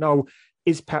talking about now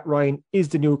is Pat Ryan, is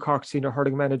the new Cork senior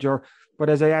hurling manager.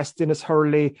 But as I asked Dennis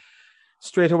Hurley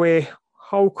straight away,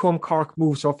 how come Cork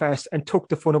moved so fast and took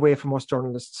the fun away from us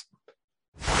journalists?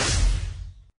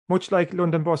 Much like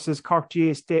London buses, Cork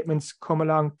GA statements come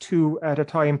along 2 at a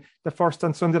time. The first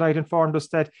on Sunday night informed us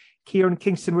that Kieran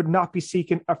Kingston would not be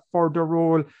seeking a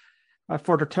further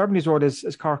term in his role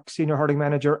as Cork senior hurling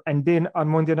manager. And then on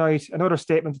Monday night, another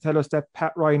statement to tell us that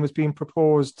Pat Ryan was being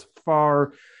proposed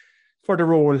for the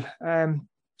role.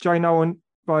 Joined now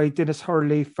by Dennis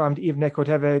Hurley from the Evening Echo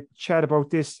to have a chat about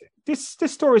this. This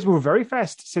story's moved very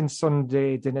fast since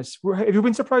Sunday, Dennis. Have you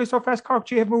been surprised how fast Cork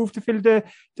GA have moved to fill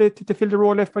the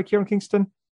role left by Kieran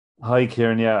Kingston? Hi,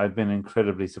 Kieran. Yeah, I've been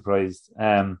incredibly surprised.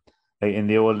 Like in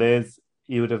the old days,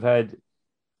 you would have had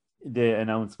the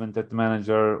announcement that the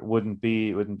manager wouldn't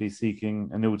be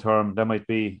seeking a new term. That might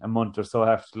be a month or so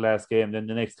after the last game. Then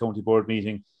the next county board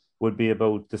meeting would be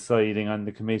about deciding on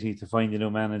the committee to find a new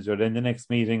manager. Then the next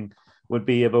meeting would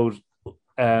be about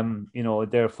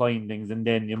their findings, and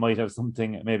then you might have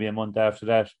something maybe a month after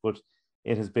that. But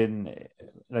it has been,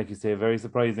 like you say, very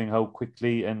surprising how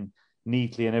quickly and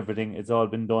neatly and everything it's all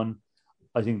been done.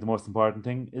 I think the most important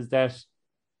thing is that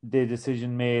the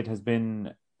decision made has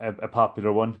been a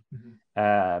popular one.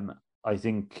 Mm-hmm. I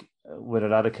think with a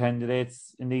lot of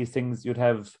candidates in these things, you'd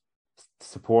have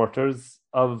supporters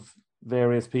of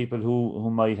various people who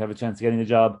might have a chance of getting the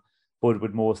job. But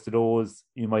with most of those,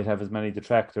 you might have as many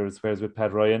detractors. Whereas with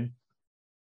Pat Ryan,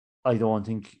 I don't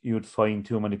think you'd find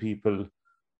too many people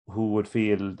who would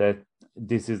feel that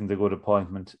this isn't a good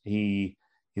appointment. He's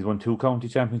won 2 county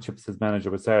championships as manager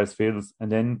with Sarsfields,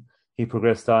 and then he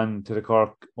progressed on to the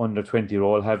Cork under-20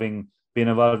 role, having been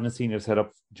involved in a senior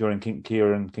setup during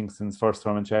Kieran Kingston's first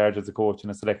term in charge as a coach and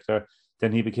a selector.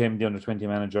 Then he became the under-20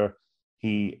 manager.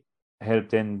 He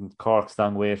helped in Cork's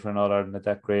long way for an All-Ireland at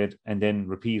that grade, and then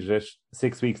repeated it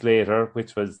 6 weeks later,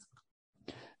 which was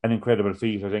an incredible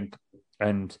feat, I think.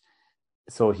 And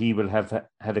so he will have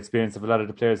had experience of a lot of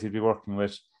the players he'll be working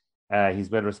with.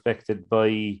 He's well respected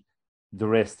by the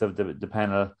rest of the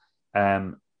panel.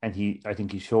 And I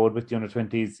think he showed with the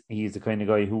under-20s, he's the kind of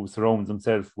guy who surrounds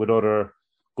himself with other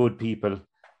good people.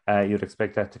 You'd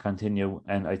expect that to continue.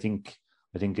 And I think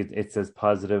it's as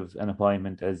positive an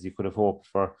appointment as you could have hoped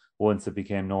for once it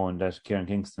became known that Kieran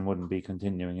Kingston wouldn't be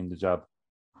continuing in the job.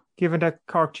 Given that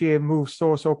Cork GA moved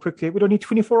so quickly, we don't need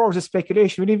 24 hours of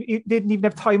speculation. We didn't even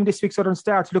have time in this week's Southern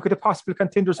Star to look at the possible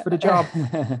contenders for the job.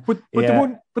 But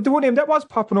the one name that was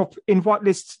popping up in what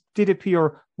lists did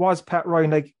appear was Pat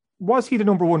Ryan. Like, was he the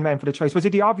number one man for the choice? Was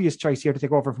it the obvious choice here to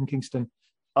take over from Kingston?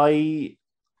 I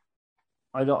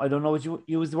don't know what you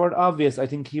use the word obvious. I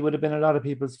think he would have been a lot of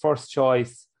people's first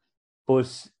choice,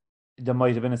 but there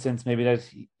might have been a sense maybe that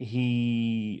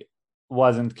he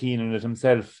wasn't keen on it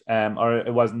himself, or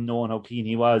it wasn't known how keen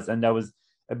he was, and that was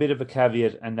a bit of a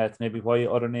caveat, and that's maybe why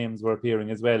other names were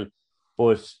appearing as well.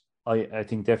 But I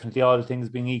think definitely, all things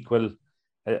being equal,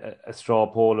 a straw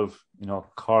poll of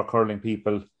Cork hurling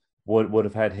people would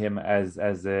have had him as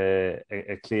a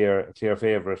clear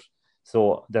favourite.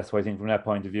 So that's why I think from that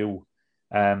point of view,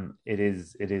 it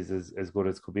is as good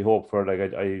as could be hoped for.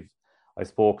 Like I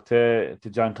spoke to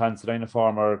John Considine, a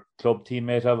former club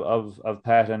teammate of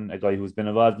Pat, and a guy who's been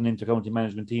involved in inter-county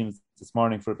management teams, this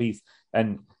morning for a piece.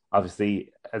 And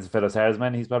obviously, as a fellow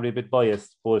Sarsman, he's probably a bit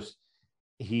biased, but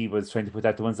he was trying to put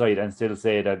that to one side and still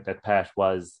say that Pat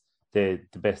was the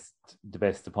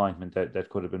best appointment that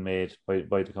could have been made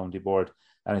by the county board.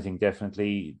 And I think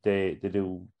definitely they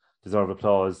do deserve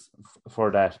applause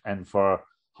for that and for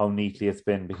how neatly it's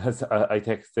been, because I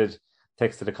texted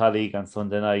a colleague on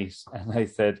Sunday night and I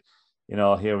said,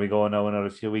 here we go now, another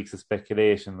few weeks of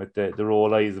speculation with the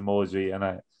roll eyes emoji, and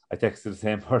I texted the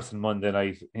same person Monday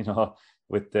night,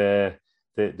 with the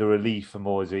relief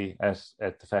emoji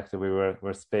at the fact that we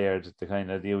were spared the kind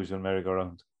of the usual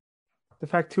merry-go-round. The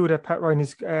fact too that Pat Ryan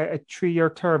is a 3-year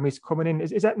term is coming in,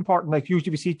 is that important? Like, usually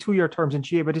we see 2-year terms in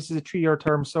GA, but this is a 3-year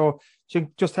term, so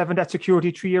just having that security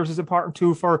 3 years is important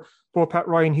too for both Pat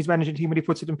Ryan, his managing team when he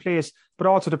puts it in place, but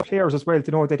also the players as well,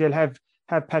 to know that they'll have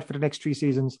Pat for the next 3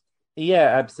 seasons.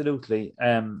 Yeah, absolutely.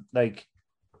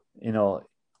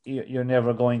 You're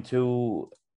never going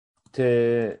to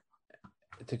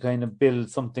kind of build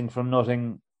something from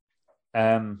nothing.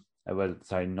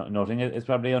 Nothing. It's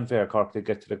probably unfair. Cork did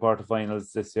get to the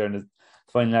quarterfinals this year and the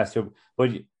final last year,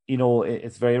 but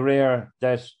it's very rare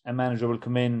that a manager will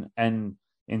come in and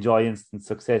enjoy instant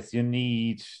success. You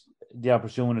need the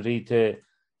opportunity to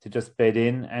just bed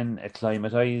in and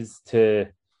acclimatise to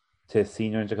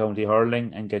senior intercounty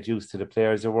hurling and get used to the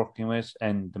players you're working with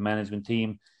and the management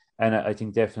team. And I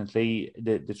think definitely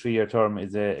the 3-year term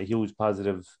is a huge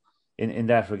positive in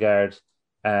that regard.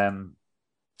 It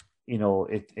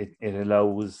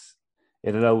allows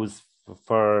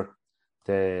for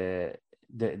the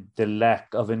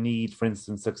lack of a need for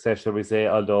instant success, shall we say,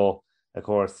 although of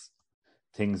course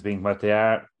things being what they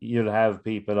are, you'll have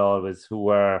people always who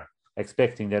are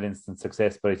expecting that instant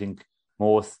success, but I think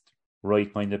most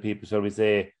right-minded people, shall we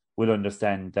say, will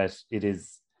understand that it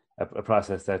is a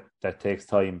process that takes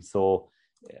time. So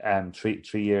 3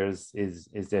 years is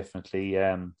definitely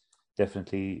a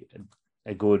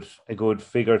good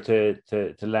figure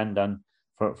to land on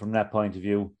from that point of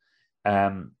view.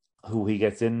 Who he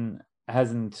gets in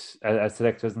hasn't, as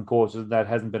selectors and coaches, that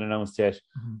hasn't been announced yet.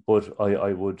 Mm-hmm. But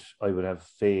I would have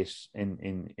faith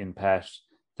in Pat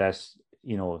that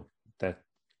that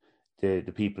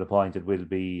the people appointed will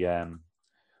be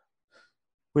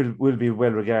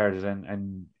well regarded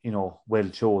and well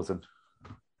chosen.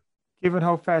 Given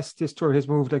how fast this tour has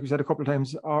moved, like we said a couple of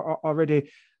times already,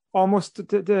 almost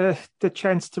the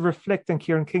chance to reflect on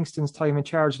Kieran Kingston's time in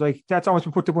charge, like that's almost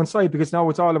been put to one side, because now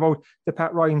it's all about the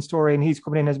Pat Ryan story and he's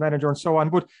coming in as manager and so on.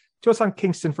 But just on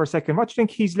Kingston for a second, what do you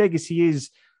think his legacy is,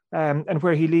 and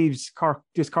where he leaves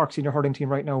this Cork senior hurling team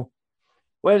right now?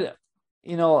 Well,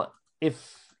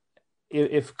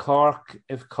 if Cork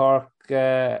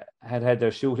had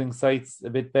their shooting sights a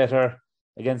bit better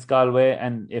against Galway,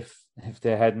 and if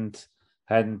they hadn't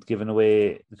given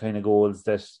away the kind of goals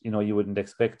that you wouldn't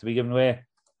expect to be given away,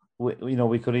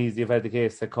 we could easily have had the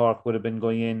case that Cork would have been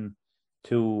going in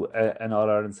to an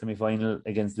All-Ireland semi-final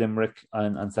against Limerick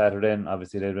on Saturday, and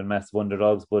obviously they'd been massive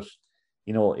underdogs, but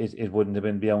it wouldn't have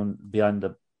been beyond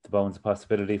the bounds of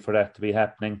possibility for that to be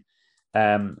happening.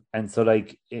 And so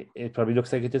like it probably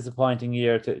looks like a disappointing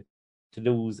year to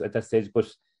lose at that stage,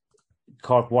 but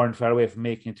Cork weren't far away from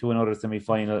making it to another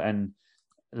semi-final, and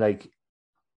like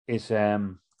it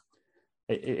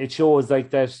shows like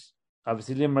that.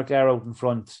 Obviously, Limerick are out in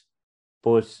front,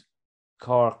 but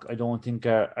Cork, I don't think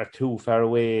are too far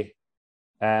away,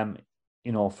 from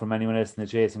anyone else in the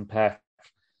chasing pack.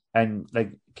 And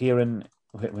like Kieran,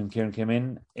 when Kieran came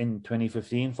in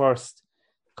 2015 first,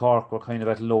 Cork were kind of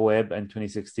at low ebb, and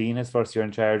 2016, his first year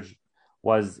in charge,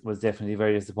 was definitely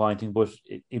very disappointing. But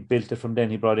he built it from then.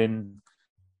 He brought in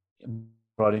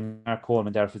Mark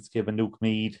Coleman, Darragh Fitzgibbon, Luke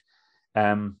Meade,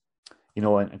 and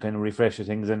kind of refresh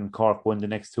things. And Cork won the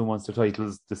next 2 months of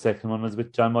titles. The second one was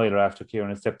with John Myler after Kieran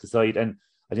had stepped aside. And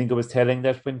I think it was telling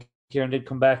that when Kieran did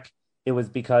come back, it was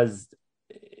because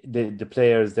the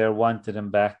players there wanted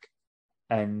him back.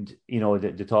 And,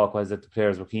 the talk was that the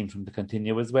players were keen for him to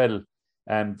continue as well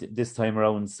this time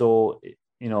around. So,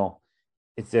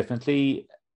 it's definitely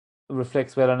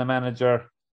reflects well on a manager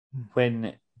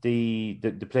when the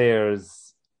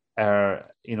players are,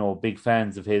 big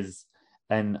fans of his.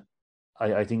 And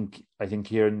I think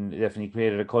Kieran definitely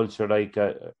created a culture, like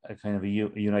a kind of a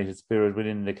united spirit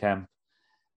within the camp.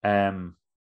 And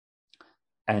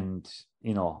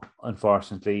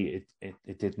unfortunately,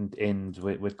 it didn't end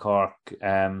with Cork.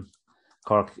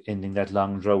 Cork ending that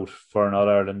long drought for an All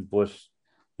Ireland, but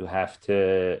you have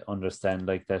to understand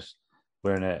like that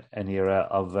we're in an era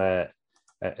of a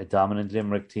dominant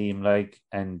Limerick team,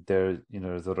 and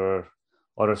there's other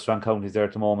strong counties there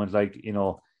at the moment.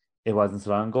 It wasn't so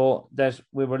long ago that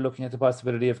we were looking at the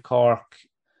possibility of Cork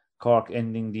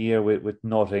ending the year with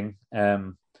nothing.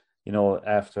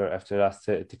 After loss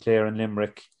to Clare and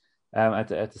Limerick at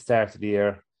the start of the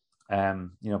year.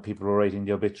 People were writing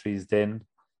the obituaries then,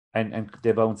 and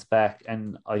they bounced back.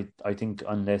 And I think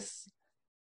unless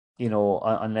you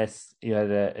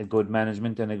had a good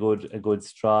management and a good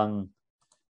strong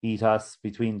ethos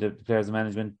between the players and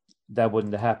management, that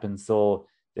wouldn't have happened. So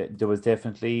there was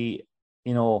definitely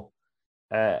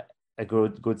a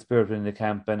good spirit in the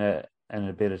camp, and an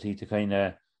ability to kind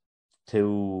of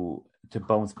to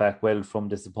bounce back well from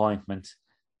disappointment.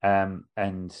 And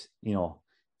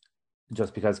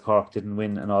just because Cork didn't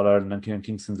win an All Ireland on Kieran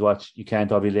Kingston's watch, you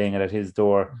can't all be laying it at his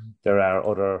door. Mm-hmm. There are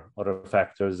other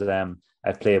factors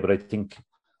at play, but I think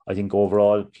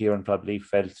overall Kieran probably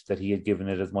felt that he had given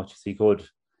it as much as he could,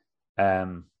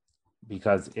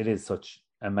 because it is such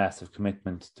a massive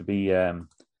commitment to be an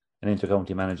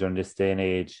intercounty manager in this day and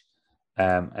age,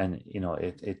 and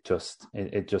it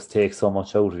just takes so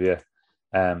much out of you.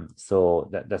 So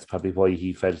that's probably why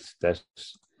he felt that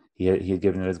he had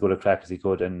given it as good a crack as he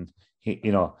could, and he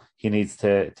needs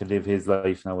to live his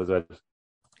life now as well.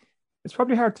 It's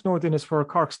probably hard to know, Dennis, for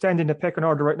Cork standing in the pecking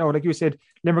order right now. Like you said,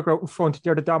 Limerick out in front,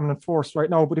 they're the dominant force right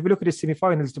now. But if you look at the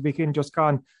semi-finals the weekend just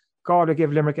gone, Galway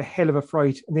gave Limerick a hell of a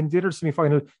fright. And then the other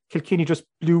semi-final, Kilkenny just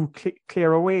blew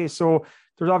Clare away. So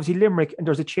there's obviously Limerick and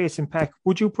there's a chasing pack.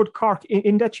 Would you put Cork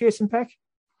in that chasing pack?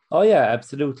 Oh, yeah,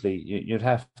 absolutely. You'd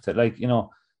have to,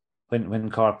 when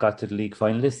Cork got to the league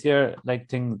final this year,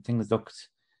 things looked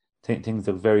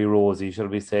very rosy, shall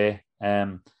we say.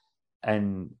 And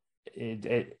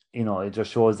it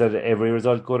just shows that every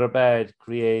result, good or bad,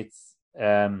 creates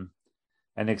an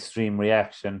extreme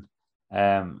reaction.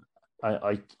 I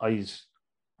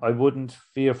wouldn't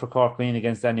fear for Cork winning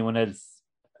against anyone else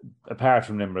apart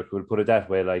from Limerick. We'll put it that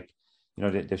way.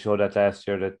 They showed that last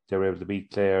year that they were able to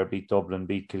beat Clare, beat Dublin,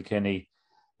 beat Kilkenny.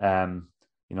 They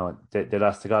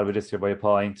lost to Galway this year by a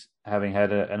point, having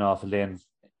had an awful day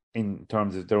in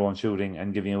terms of their own shooting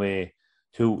and giving away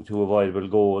two avoidable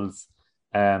goals.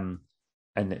 And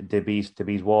they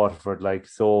beat Waterford.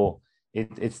 So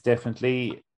it's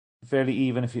definitely fairly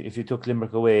even if you took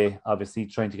Limerick away. Obviously,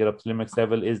 trying to get up to Limerick's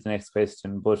level is the next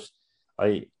question. But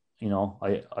I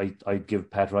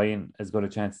give Pat Ryan as good a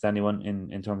chance as anyone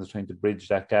in terms of trying to bridge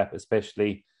that gap,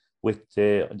 especially with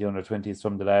the under-20s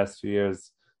from the last few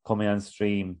years coming on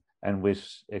stream, and with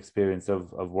experience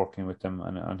of working with them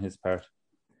on his part.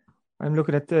 I'm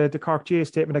looking at the Cork GA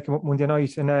statement that came up Monday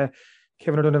night, and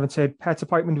Kevin O'Donovan said, Pat's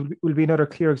appointment will be another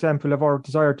clear example of our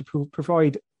desire to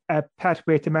provide a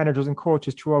pathway to managers and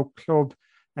coaches throughout club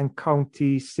and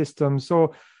county systems.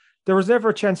 So there was never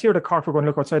a chance here that Cork were going to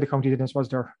look outside the county, Dennis, was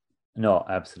there? No,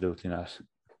 absolutely not.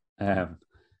 It's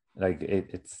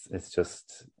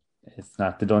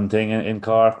not the done thing in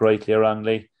Cork, rightly or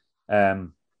wrongly.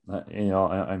 I'm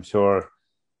sure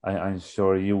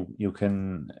you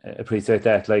can appreciate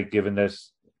that. Given that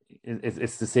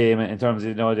it's the same in terms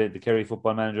of the Kerry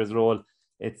football manager's role.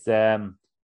 It's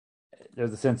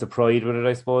there's a sense of pride with it,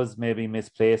 I suppose, maybe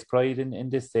misplaced pride in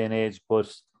this day and age,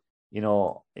 but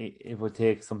it would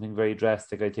take something very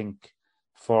drastic, I think,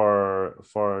 for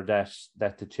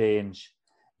that to change.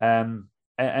 And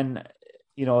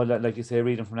like you say,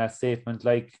 reading from that statement,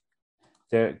 like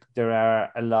there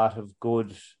are a lot of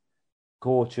good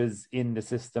coaches in the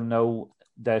system now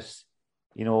that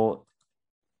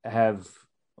have,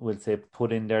 we'll say,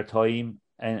 put in their time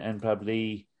and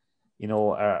probably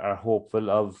are hopeful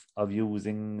of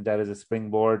using that as a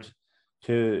springboard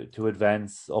to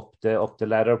advance up the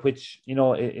ladder, which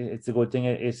it's a good thing.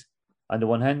 It on the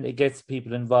one hand, it gets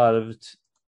people involved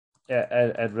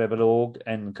at Rebel Oak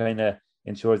and kind of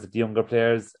ensures that the younger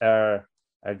players are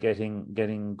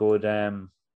getting good are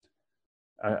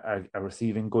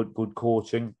receiving good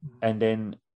coaching, and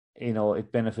then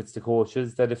it benefits the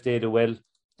coaches that if they do well,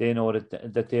 they know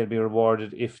that they'll be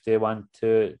rewarded if they want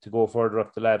to go further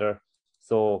up the ladder.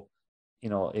 So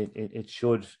it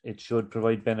should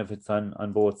provide benefits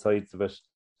on both sides of it.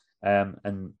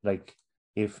 And like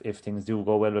if things do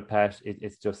go well with Pat,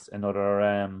 it's just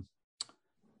another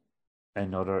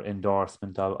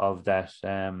endorsement of that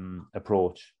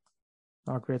approach.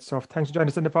 Oh, great stuff. Thanks for joining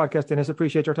us on the podcast, Dennis.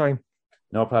 Appreciate your time.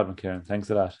 No problem, Kieran. Thanks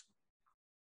a lot.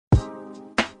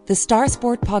 The Star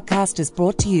Sport podcast is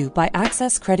brought to you by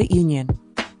Access Credit Union.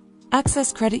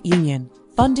 Access Credit Union,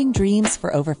 funding dreams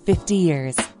for over 50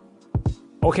 years.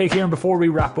 Okay, Kieran, before we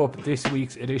wrap up this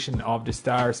week's edition of the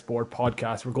Star Sport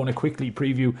podcast, we're going to quickly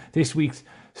preview this week's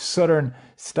Southern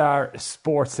Star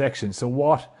Sports section. So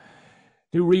what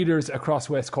do readers across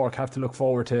West Cork have to look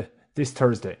forward to this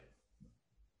Thursday?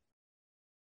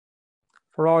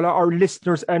 For all our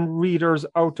listeners and readers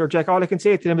out there, Jack, all I can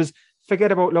say to them is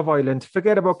forget about Love Island,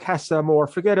 forget about Casa Moore,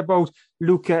 forget about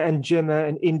Luca and Gemma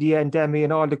and India and Demi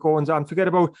and all the goings on, forget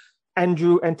about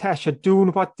Andrew and Tasha doing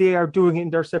what they are doing in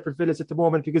their separate villas at the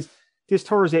moment, because this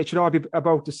Thursday it should all be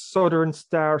about the Southern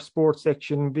Star Sports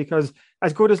section, because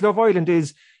as good as Love Island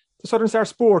is, the Southern Star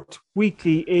Sport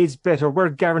Weekly is better. We're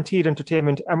guaranteed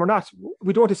entertainment, and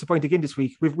we don't disappoint again this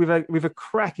week. We've a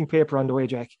cracking paper on the way,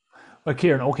 Jack. Well,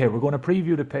 Kieran, okay, we're going to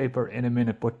preview the paper in a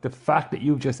minute, but the fact that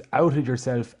you've just outed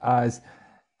yourself as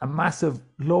a massive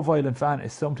Love Island fan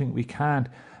is something we can't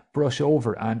brush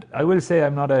over. And I will say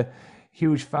I'm not a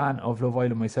huge fan of Love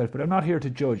Island myself, but I'm not here to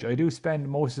judge. I do spend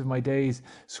most of my days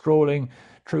scrolling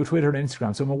through Twitter and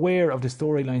Instagram, so I'm aware of the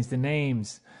storylines, the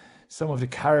names, some of the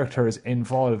characters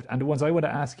involved. And the ones I want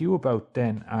to ask you about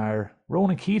then are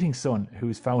Ronan Keating's son,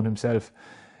 who's found himself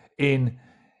in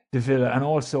the villa, and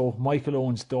also Michael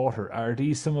Owen's daughter. Are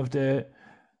these some of the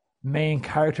main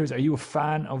characters? Are you a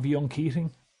fan of young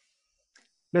Keating?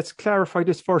 Let's clarify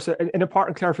this first. An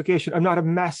important clarification. I'm not a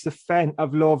massive fan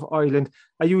of Love Island.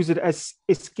 I use it as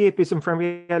escapism from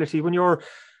reality. When you're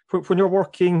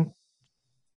working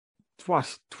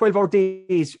 12-hour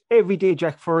days every day,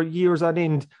 Jack, for years on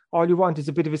end, all you want is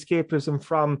a bit of escapism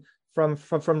from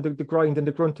the grind and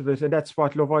the grunt of it, and that's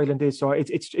what Love Island is. So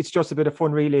it's just a bit of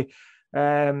fun, really.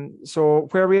 So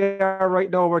where we are right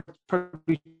now, we're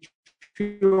probably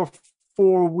 3 or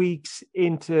 4 weeks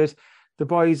into it. The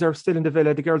boys are still in the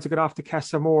villa. The girls have got off to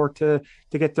Casa Moore to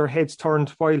get their heads turned,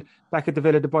 while back at the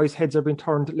villa, the boys' heads are being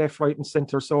turned left, right and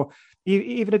centre. So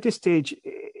even at this stage,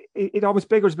 it almost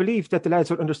beggars belief that the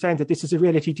lads would understand that this is a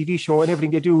reality TV show and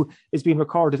everything they do is being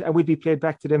recorded and will be played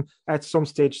back to them at some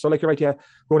stage. So like you're right, yeah,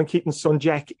 Ronan Keating's son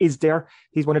Jack is there.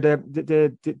 He's one of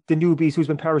the newbies who's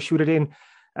been parachuted in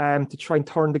to try and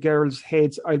turn the girls'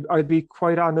 heads. I'll be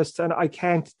quite honest, and I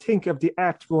can't think of the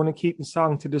apt Ronan Keating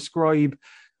song to describe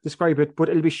it, but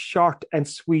it'll be short and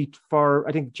sweet for,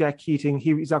 I think, Jack Keating.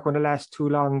 He's not going to last too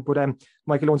long, but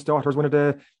Michael Owen's daughter is one of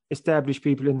the established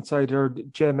people inside her,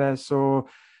 Gemma, so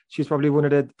she's probably one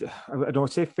of the, I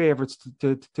don't say favourites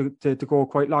to go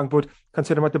quite long, but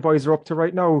considering what the boys are up to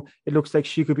right now, it looks like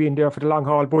she could be in there for the long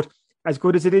haul. But as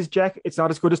good as it is, Jack, it's not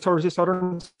as good as Thursday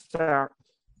Southern Star.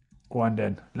 Go on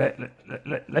then.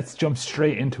 Let's jump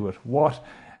straight into it. What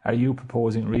are you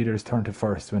proposing readers turn to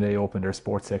first when they open their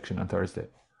sports section on Thursday?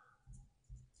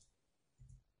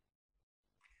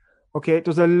 Okay,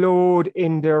 there's a load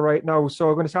in there right now. So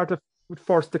we're going to start with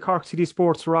first. The Cork City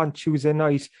Sports were on Tuesday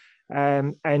night,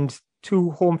 and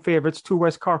 2 home favourites, 2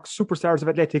 West Cork superstars of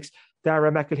athletics,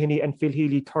 Dara McElhinney and Phil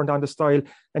Healy, turned on the style.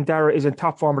 And Dara is in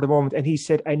top form at the moment, and he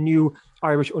set a new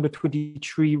Irish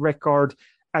under-23 record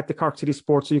at the Cork City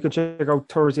Sports. So you can check out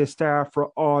Thursday Star for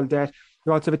all that.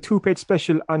 We also have a 2-page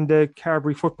special on the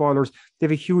Carbery footballers. They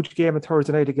have a huge game on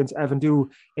Thursday night against Avondhu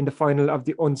in the final of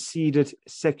the unseeded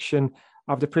section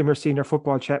of the Premier Senior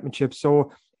Football Championship.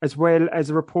 So, as well as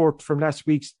a report from last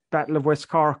week's Battle of West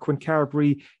Cork when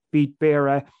Carbery beat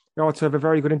Beara, we also have a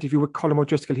very good interview with Colm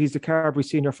O'Driscoll. He's the Carbery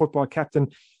Senior Football captain,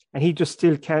 and he just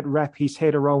still can't wrap his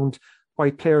head around why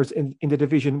players in the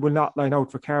division will not line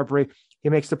out for Carbery. He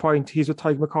makes the point, he's with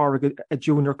Tyke McCorrick, a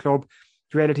junior club.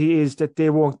 The reality is that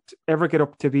they won't ever get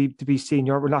up to be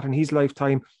senior, or not in his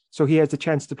lifetime. So he has the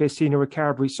chance to play senior with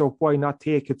Carbery, so why not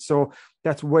take it? So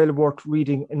that's well worth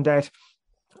reading in that.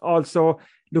 Also,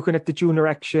 looking at the junior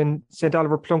action, St.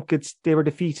 Oliver Plunkets, they were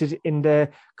defeated in the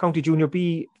County Junior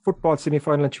B football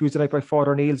semi-final on Tuesday night by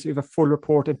Father Neils. We have a full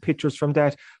report and pictures from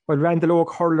that. While Randall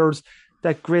Oak Hurlers,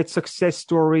 that great success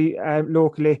story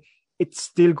locally, it's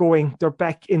still going. They're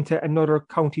back into another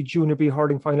County Junior B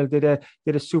hurling final. Did a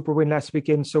super win last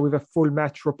weekend, so we have a full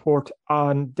match report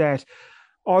on that.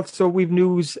 Also, we've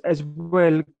news as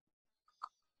well.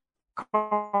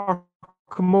 Cork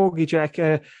Camogie, Jack.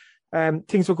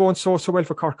 Things were going so well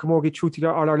for Cork Camogie through to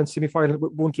the All-Ireland semi-final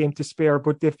with one game to spare,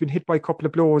 but they've been hit by a couple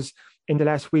of blows in the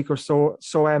last week or so.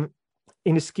 So in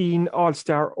the skiing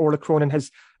All-Star, Orla Cronin has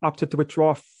opted to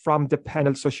withdraw from the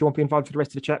panel, so she won't be involved for the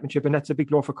rest of the championship, and that's a big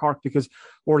blow for Cork because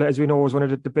Orla, as we know, is one of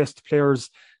the best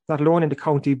players, not alone in the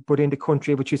county, but in the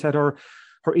country, but she's had her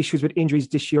issues with injuries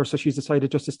this year, so she's decided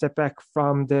just to step back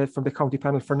from the county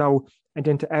panel for now. And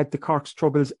then to add to Cork's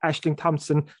troubles, Aisling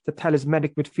Thompson, the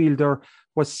talismanic midfielder,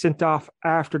 was sent off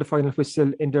after the final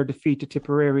whistle in their defeat to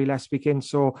Tipperary last weekend,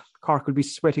 so Cork will be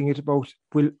sweating it about,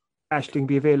 will Aisling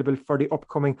be available for the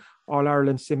upcoming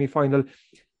All-Ireland semi-final.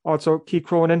 Also, Keith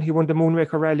Cronin, he won the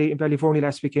Moonraker Rally in Ballyvourney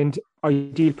last weekend,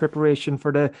 ideal preparation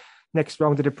for the next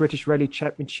round of the British Rally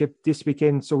Championship this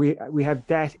weekend. So we have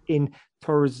that in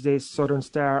Thursday's Southern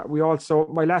Star. We also,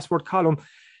 my last word column,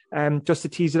 just to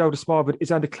tease it out a small bit,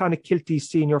 is on the Clonakilty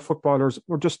senior footballers.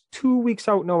 We're just 2 weeks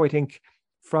out now, I think,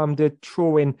 from the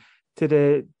throw-in to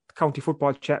the County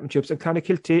Football Championships. And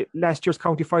Clonakilty, last year's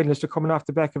county finalists, are coming off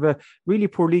the back of a really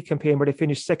poor league campaign where they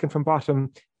finished second from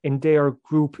bottom in their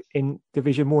group in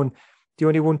Division 1. They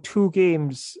only won 2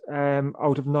 games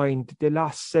out of 9. They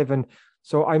lost 7.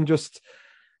 So I'm just,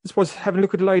 I suppose, having a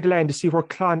look at the lie of the land to see where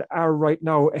Clon are right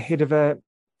now ahead of a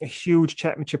huge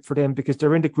championship for them, because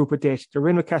they're in the group of death. They're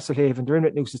in with Castlehaven, they're in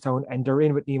with Newcestown, and they're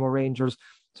in with Nemo Rangers.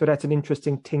 So that's an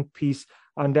interesting think piece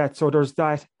on that. So there's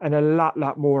that and a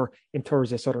lot more in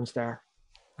Thursday Southern Star.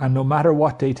 And no matter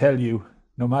what they tell you,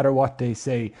 no matter what they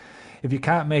say, if you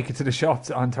can't make it to the shops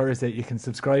on Thursday, you can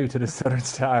subscribe to the Southern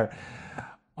Star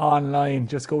online.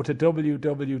 Just go to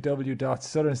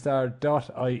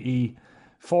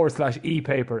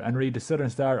www.southernstar.ie/e-paper and read the Southern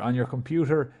Star on your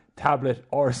computer, tablet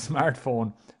or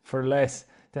smartphone for less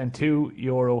than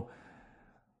 €2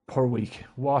 per week.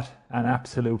 What an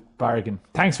absolute bargain.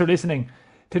 Thanks for listening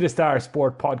to the Star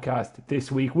Sport Podcast this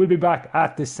week. We'll be back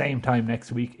at the same time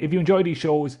next week. If you enjoy these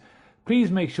shows,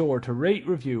 please make sure to rate,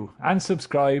 review and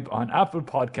subscribe on Apple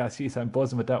Podcasts. Yes, I'm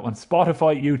buzzing with that one.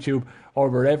 Spotify, YouTube or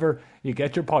wherever you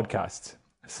get your podcasts.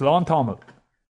 Slán Tamil.